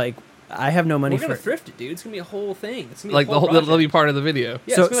 from? Like, I have no money We're gonna for thrift it, dude. It's gonna be a whole thing. It's gonna be Like a whole that'll be project. part of the video.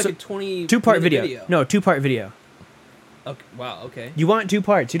 Yeah, So- it's gonna be so like a 20 2-part minute video. No, 2-part video. Okay. Wow, okay. You want 2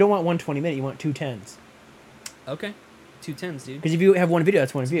 parts. You don't want 1 20-minute. You want 2 10s. Okay. 2 10s, dude. Because if you have 1 video,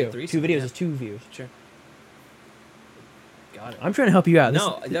 that's 1 view. good 2 threesome, videos yeah. is 2 views. Sure. Got it. I'm trying to help you out.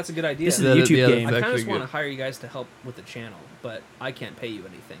 No, that's a good idea. this is Yeah, a YouTube yeah, game. I that's kind of actually just want to good. hire you guys to help with the channel, but I can't pay you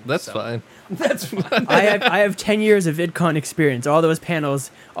anything. That's so- fine. That's fine. I have 10 years of VidCon experience, all those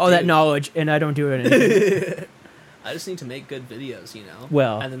panels, all that Dude. knowledge, and I don't do it anything. I just need to make good videos, you know.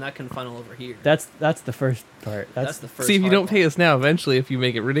 Well, and then that can funnel over here. That's the first part. That's the first. See, if you hard don't pay part. us now, eventually, if you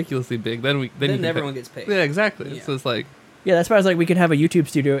make it ridiculously big, then you can everyone pay. gets paid. Yeah, exactly. Yeah. So it's like, Yeah, that's why I was like, we could have a YouTube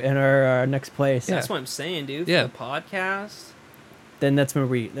studio in our next place. Yeah. That's what I'm saying, dude. Yeah. For the podcast, Then that's where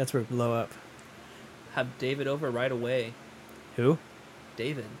we blow up. have David over right away. Who?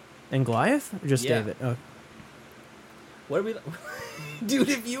 David, And Goliath? Or just Yeah. David? Oh. what are we? Dude,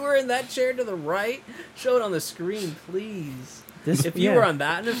 if you were in that chair to the right, show it on the screen, please. This, If you yeah. were on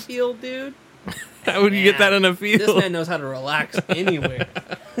that in a field, dude, how would you get that in a this field? man knows how to relax anywhere.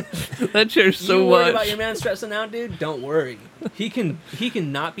 That chair's so you worried much. about your man stressing out, dude? Don't worry. He can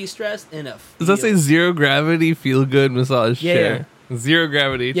not be stressed in a field. Does that say zero gravity feel good massage Yeah, chair? Zero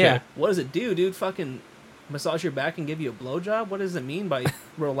gravity Yeah. chair. What does it do, dude? Fucking massage your back and give you a blowjob? What does it mean by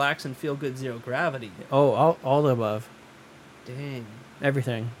relax and feel good zero gravity? Oh, all the above. Dang.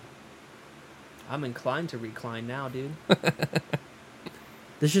 Everything. I'm inclined to recline now, dude.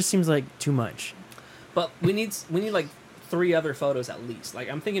 This just seems like too much. But we need like 3 other photos at least. Like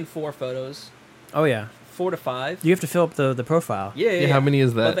I'm thinking 4 photos, Oh, yeah. 4 to 5. You have to fill up the profile. Yeah, Yeah, how many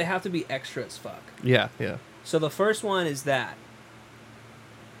is But that? they have to be extra as fuck. Yeah. So the first one is that.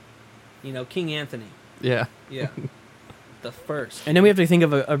 You know, King Anthony. Yeah. Yeah. The first. And then we have to think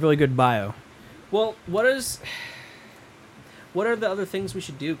of a really good bio. Well, what are the other things we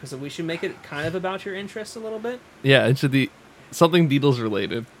should do? Because we should make it kind of about your interests a little bit. Yeah, it should be something Beatles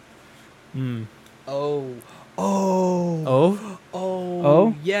related. Hmm. Oh. Oh?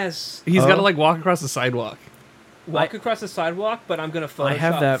 Oh. Yes. He's Oh. got to like walk across the sidewalk. Walk across the sidewalk, but I'm going to I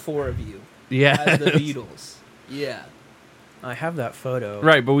have Photoshop that- 4 of you Yeah. as the Beatles. Yeah. I have that photo.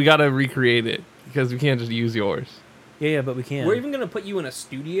 Right, but we got to recreate it because we can't just use yours. Yeah, but we can. We're even going to put you in a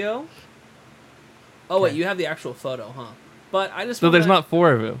studio. Oh, wait, Okay. you have the actual photo, huh? But I just So there's wanna- not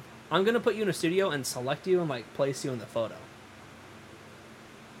 4 of him. I'm going to put you in a studio and select you and, like, place you in the photo.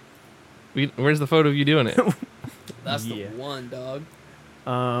 Where's the photo of you doing it? That's Yeah. the one, dog.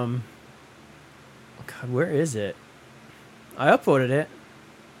 God, where is it? I uploaded it.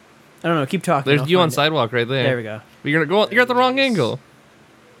 I don't know. Keep talking. There's I'll you on find it. sidewalk right there. There we go. But you're gonna go. You're at the wrong There it is. angle.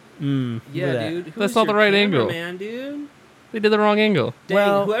 Look Yeah, at that. dude. That's Who's not the your right angle. cameraman, dude? They did the wrong angle. Dang,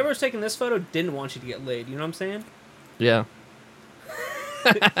 Well- whoever's taking this photo didn't want you to get laid. You know what I'm saying? Yeah.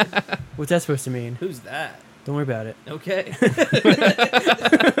 What's that supposed to mean? Who's that? Don't worry about it. Okay.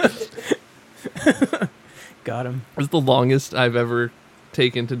 Got him. It's the longest I've ever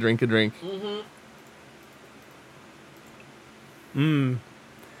taken to drink a drink. Mm.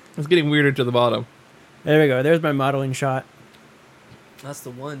 It's getting weirder to the bottom. There we go. There's my modeling shot. That's the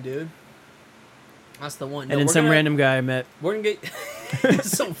one, dude. That's the one. And then some random guy I met. We're gonna get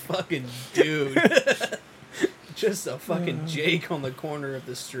some fucking dude. Just a fucking Jake on the corner of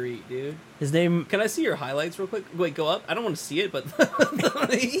the street, dude. His name. Can I see your highlights real quick? Wait, go up. I don't want to see it, but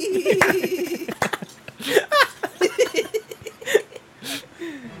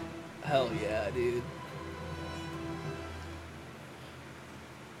hell yeah, dude.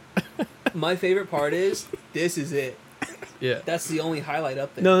 My favorite part is this is it. Yeah. That's the only highlight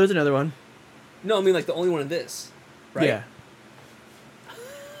up there. No, there's another one. No, I mean like the only one of this, right? Yeah.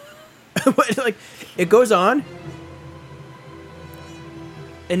 What, like it goes on,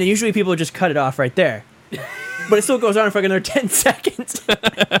 and then usually people just cut it off right there. But it still goes on for like another 10 seconds.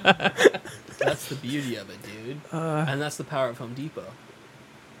 That's the beauty of it, dude. And that's the power of Home Depot.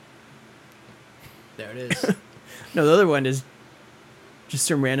 There it is. No, the other one is just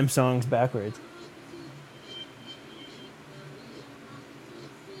some random songs backwards.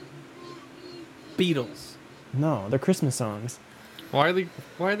 Beatles. No, they're Christmas songs. Why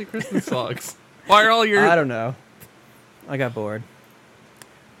are they Christmas songs? Why are all your... I don't know. I got bored.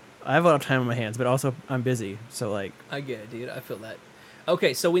 I have a lot of time on my hands, but also I'm busy. So like, I get it, dude. I feel that.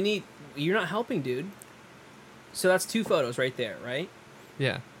 Okay, so we need... You're not helping, dude. So that's 2 photos right there, right?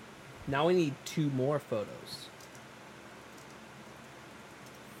 Yeah. Now we need 2 more photos.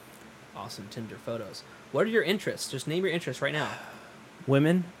 Awesome Tinder photos. What are your interests? Just name your interests right now.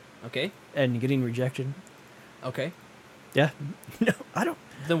 women Okay? and getting rejected. Okay. Yeah. No, I don't.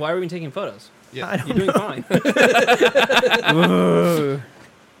 Then why are we taking photos? Yeah. I don't You're doing fine. Ugh.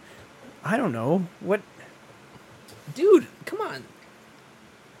 I don't know. What? Dude, come on.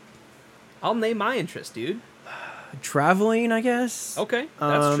 I'll name my interest, dude. Traveling, I guess. Okay,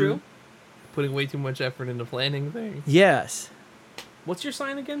 that's true. Putting way too much effort into planning things. Yes. What's your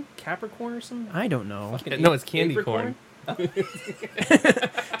sign again? Capricorn or something? I don't know. Fucking No, it's candy Apricorn? corn.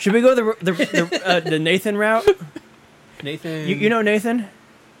 Should we go the Nathan route? Nathan. You know Nathan?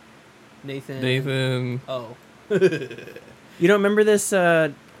 Nathan. Nathan. Oh. You don't remember this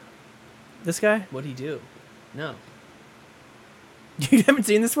this guy? What'd he do? No. You haven't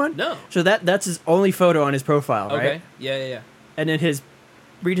seen this one? No. So that's his only photo on his profile, right? Okay. Yeah. And then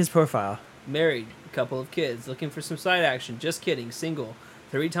read his profile. Married, couple of kids, looking for some side action. Just kidding. Single.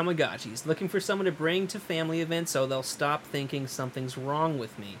 3 Tamagotchis. Looking for someone to bring to family events so they'll stop thinking something's wrong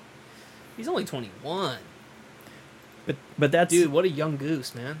with me. He's only 21. But that's Dude, what a young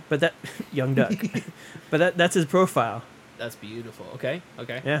goose, man. But that young duck. But that's his profile. That's beautiful. Okay.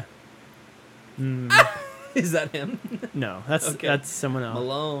 Yeah. Is that him? No, that's Okay. that's someone else.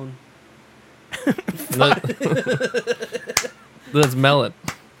 Malone. Let's smell it.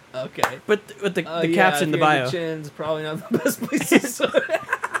 Okay. But with the Yeah, caption, if the you're in bio. Chin's probably not the best place to start.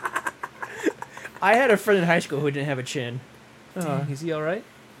 I had a friend in high school who didn't have a chin. Is he all right?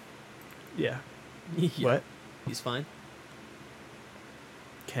 Yeah. Yeah. What? He's fine.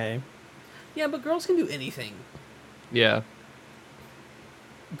 Okay. Yeah, but girls can do anything. Yeah.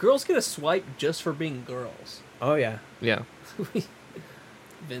 Girls get a swipe just for being girls. Oh yeah. Yeah.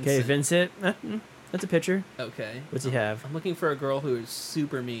 Vincent. Okay, Vincent. That's a picture. Okay. What's he have? I'm looking for a girl who is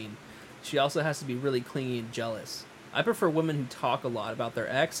super mean. She also has to be really clingy and jealous. I prefer women who talk a lot about their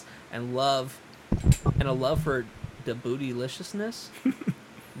ex and a love for the bootyliciousness.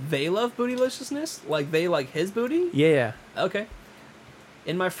 They love bootyliciousness? Like they like his booty? Yeah. Okay.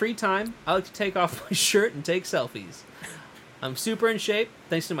 In my free time, I like to take off my shirt and take selfies. I'm super in shape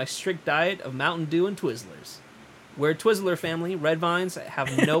thanks to my strict diet of Mountain Dew and Twizzlers. We're a Twizzler family. Red Vines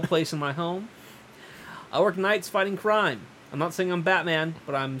have no place in my home. I work nights fighting crime. I'm not saying I'm Batman,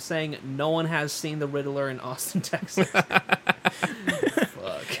 but I'm saying no one has seen the Riddler in Austin, Texas.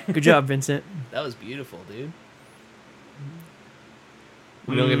 Fuck. Good job, Vincent. That was beautiful, dude.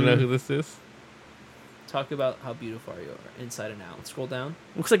 We don't get to know who this is. Talk about how beautiful you are, inside and out. Scroll down.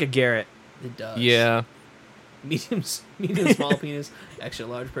 Looks like a Garrett. It does. Yeah. Medium, small penis, extra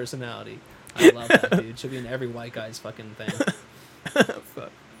large personality. I love that, dude. Should be in every white guy's fucking thing.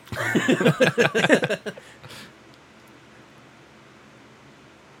 Fuck.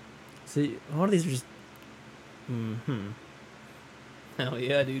 See, a lot of these are just. Hell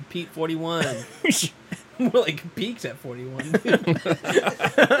yeah, dude. Pete 41. More like peaked at 41.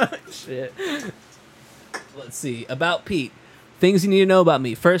 Shit. Let's see. About Pete. Things you need to know about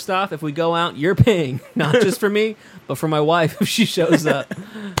me. First off, if we go out, you're paying. Not just for me, but for my wife if she shows up.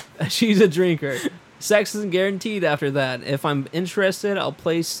 She's a drinker. Sex isn't guaranteed after that. If I'm interested, I'll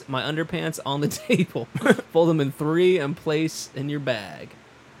place my underpants on the table. Fold them in 3 and place in your bag.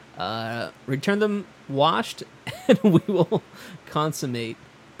 Return them washed, and we will consummate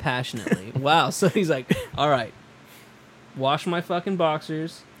passionately. Wow. So he's like, all right, wash my fucking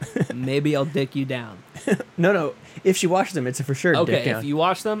boxers. Maybe I'll dick you down. No. If she washes them, it's a for sure Okay, dick down. if you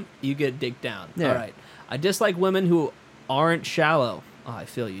wash them, you get dick down. Yeah. All right. I dislike women who aren't shallow. Oh, I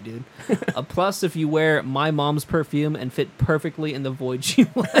feel you, dude. A plus if you wear my mom's perfume and fit perfectly in the void she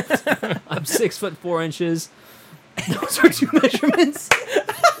left. I'm 6'4". Those are 2 measurements.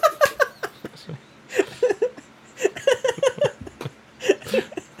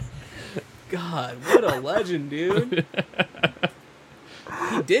 God, what a legend, dude.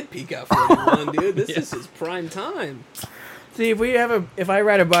 He did peak at 41, dude. This is his prime time. See, if I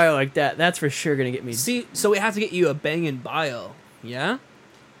write a bio like that, that's for sure gonna get me. See, so we have to get you a banging bio. Yeah.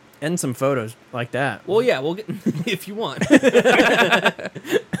 And some photos like that. Well, yeah, we'll get if you want.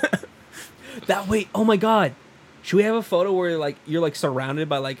 That wait, oh my god, should we have a photo where like you're like surrounded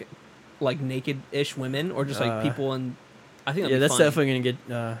by like naked-ish women or just like people and I think that'd Yeah, be that's funny. definitely gonna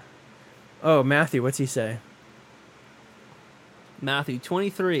get. Oh, Matthew, what's he say? Matthew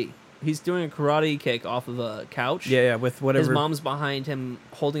 23. He's doing a karate kick off of a couch. Yeah, with whatever. His mom's behind him,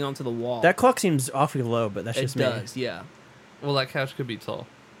 holding onto the wall. That clock seems awfully low, but that's it just me. does, yeah. Well, that couch could be tall.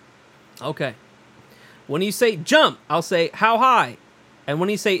 Okay. When you say jump, I'll say how high, and when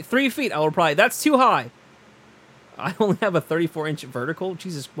you say 3 feet, I will reply that's too high. I only have a 34-inch vertical.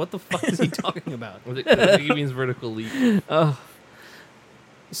 Jesus, what the fuck is he talking about? I think he means vertical leap.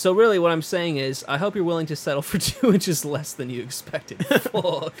 So really, what I'm saying is, I hope you're willing to settle for 2 inches less than you expected.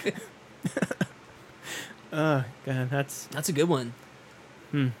 Fuck. God, that's. That's a good one.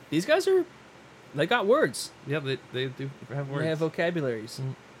 These guys they got words. Yeah, they do have words. They have vocabularies.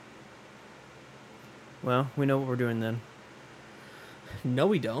 Well, we know what we're doing then. No,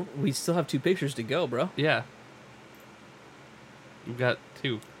 we don't. We still have 2 pictures to go, bro. Yeah. We've got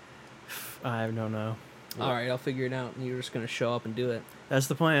 2. I don't know. All right, I'll figure it out, and you're just gonna show up and do it. That's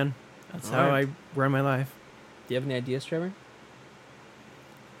the plan. That's All how right. I run my life. Do you have any ideas, Trevor?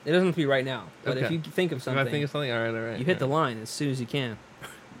 It doesn't have to be right now, but if Okay. you think of If something, I think of something, all right. you hit the line as soon as you can.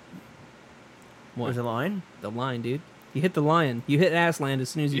 What? There's a line. The line, dude. You hit the lion. You hit Assland as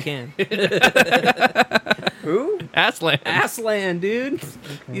soon as you can. Who? Assland. Assland, dude.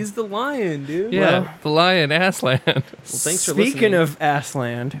 He's the lion, dude. Yeah, Well- the lion, Assland. Well, thanks for Speaking listening. of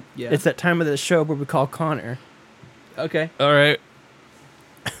Assland, Yeah. it's that time of the show where we call Connor, Okay. All right.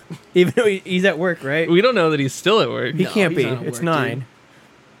 even though he's at work, right? We don't know that he's still at work. He No, can't he's be. not at It's work, 9. dude.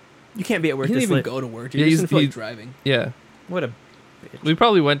 You can't be at work He didn't this even late. go to work, dude. Yeah, He he's- doesn't feel like he's- driving. Yeah. What a. We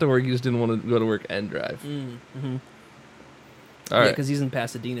probably went to work. He just didn't want to go to work and drive. Mm-hmm. All Yeah, right. because he's in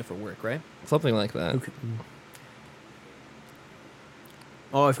Pasadena for work, right? Something like that. Okay.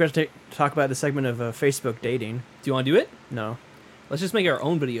 Oh, I forgot to talk about the segment of Facebook dating. Do you want to do it? No. Let's just make our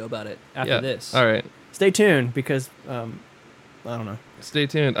own video about it after Yeah. this. All right. Stay tuned because I don't know. Stay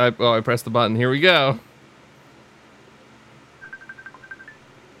tuned. I pressed the button. Here we go.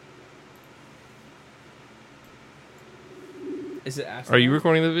 Is it Assland? Are you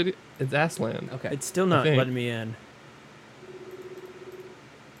recording the video? It's Assland. Okay. It's still not think. letting me in.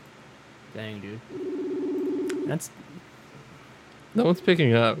 Dang, dude. That's No one's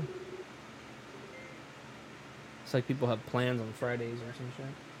picking up. It's like people have plans on Fridays or some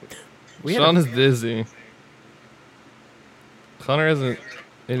shit. we had Sean a- is busy. Connor hasn't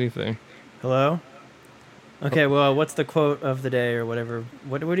anything. Hello. Okay, well, what's the quote of the day or whatever?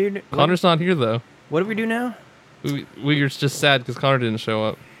 What do you? Connor's not here though. What do we do now? We're just sad because Connor didn't show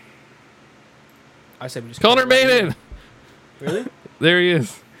up. I said we just Connor made it. it. Really? There he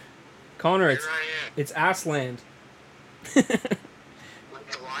is. Connor, Here I am. it's Assland. Like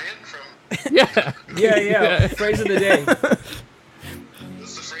the lion from. Yeah. Yeah, yeah. Yeah. Phrase of the day. This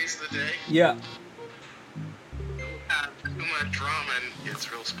is the phrase of the day. Yeah. Don't have too much drama and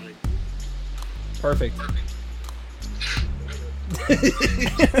it's real sweet. Perfect.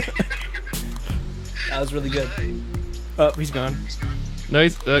 That was really good. Oh, he's gone. No,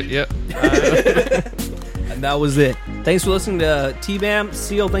 he's. Yep. And that was it. Thanks for listening to T-Bam.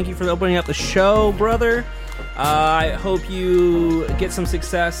 Seal, thank you for opening up the show, brother. I hope you get some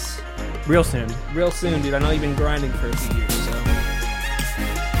success Real soon. real soon, dude. I know you've been grinding for a few years, so.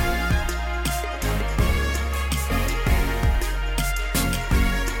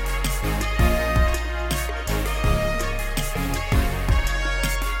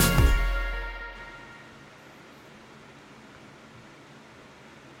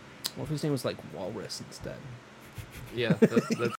 What if his name was like Walrus instead? Yeah. That's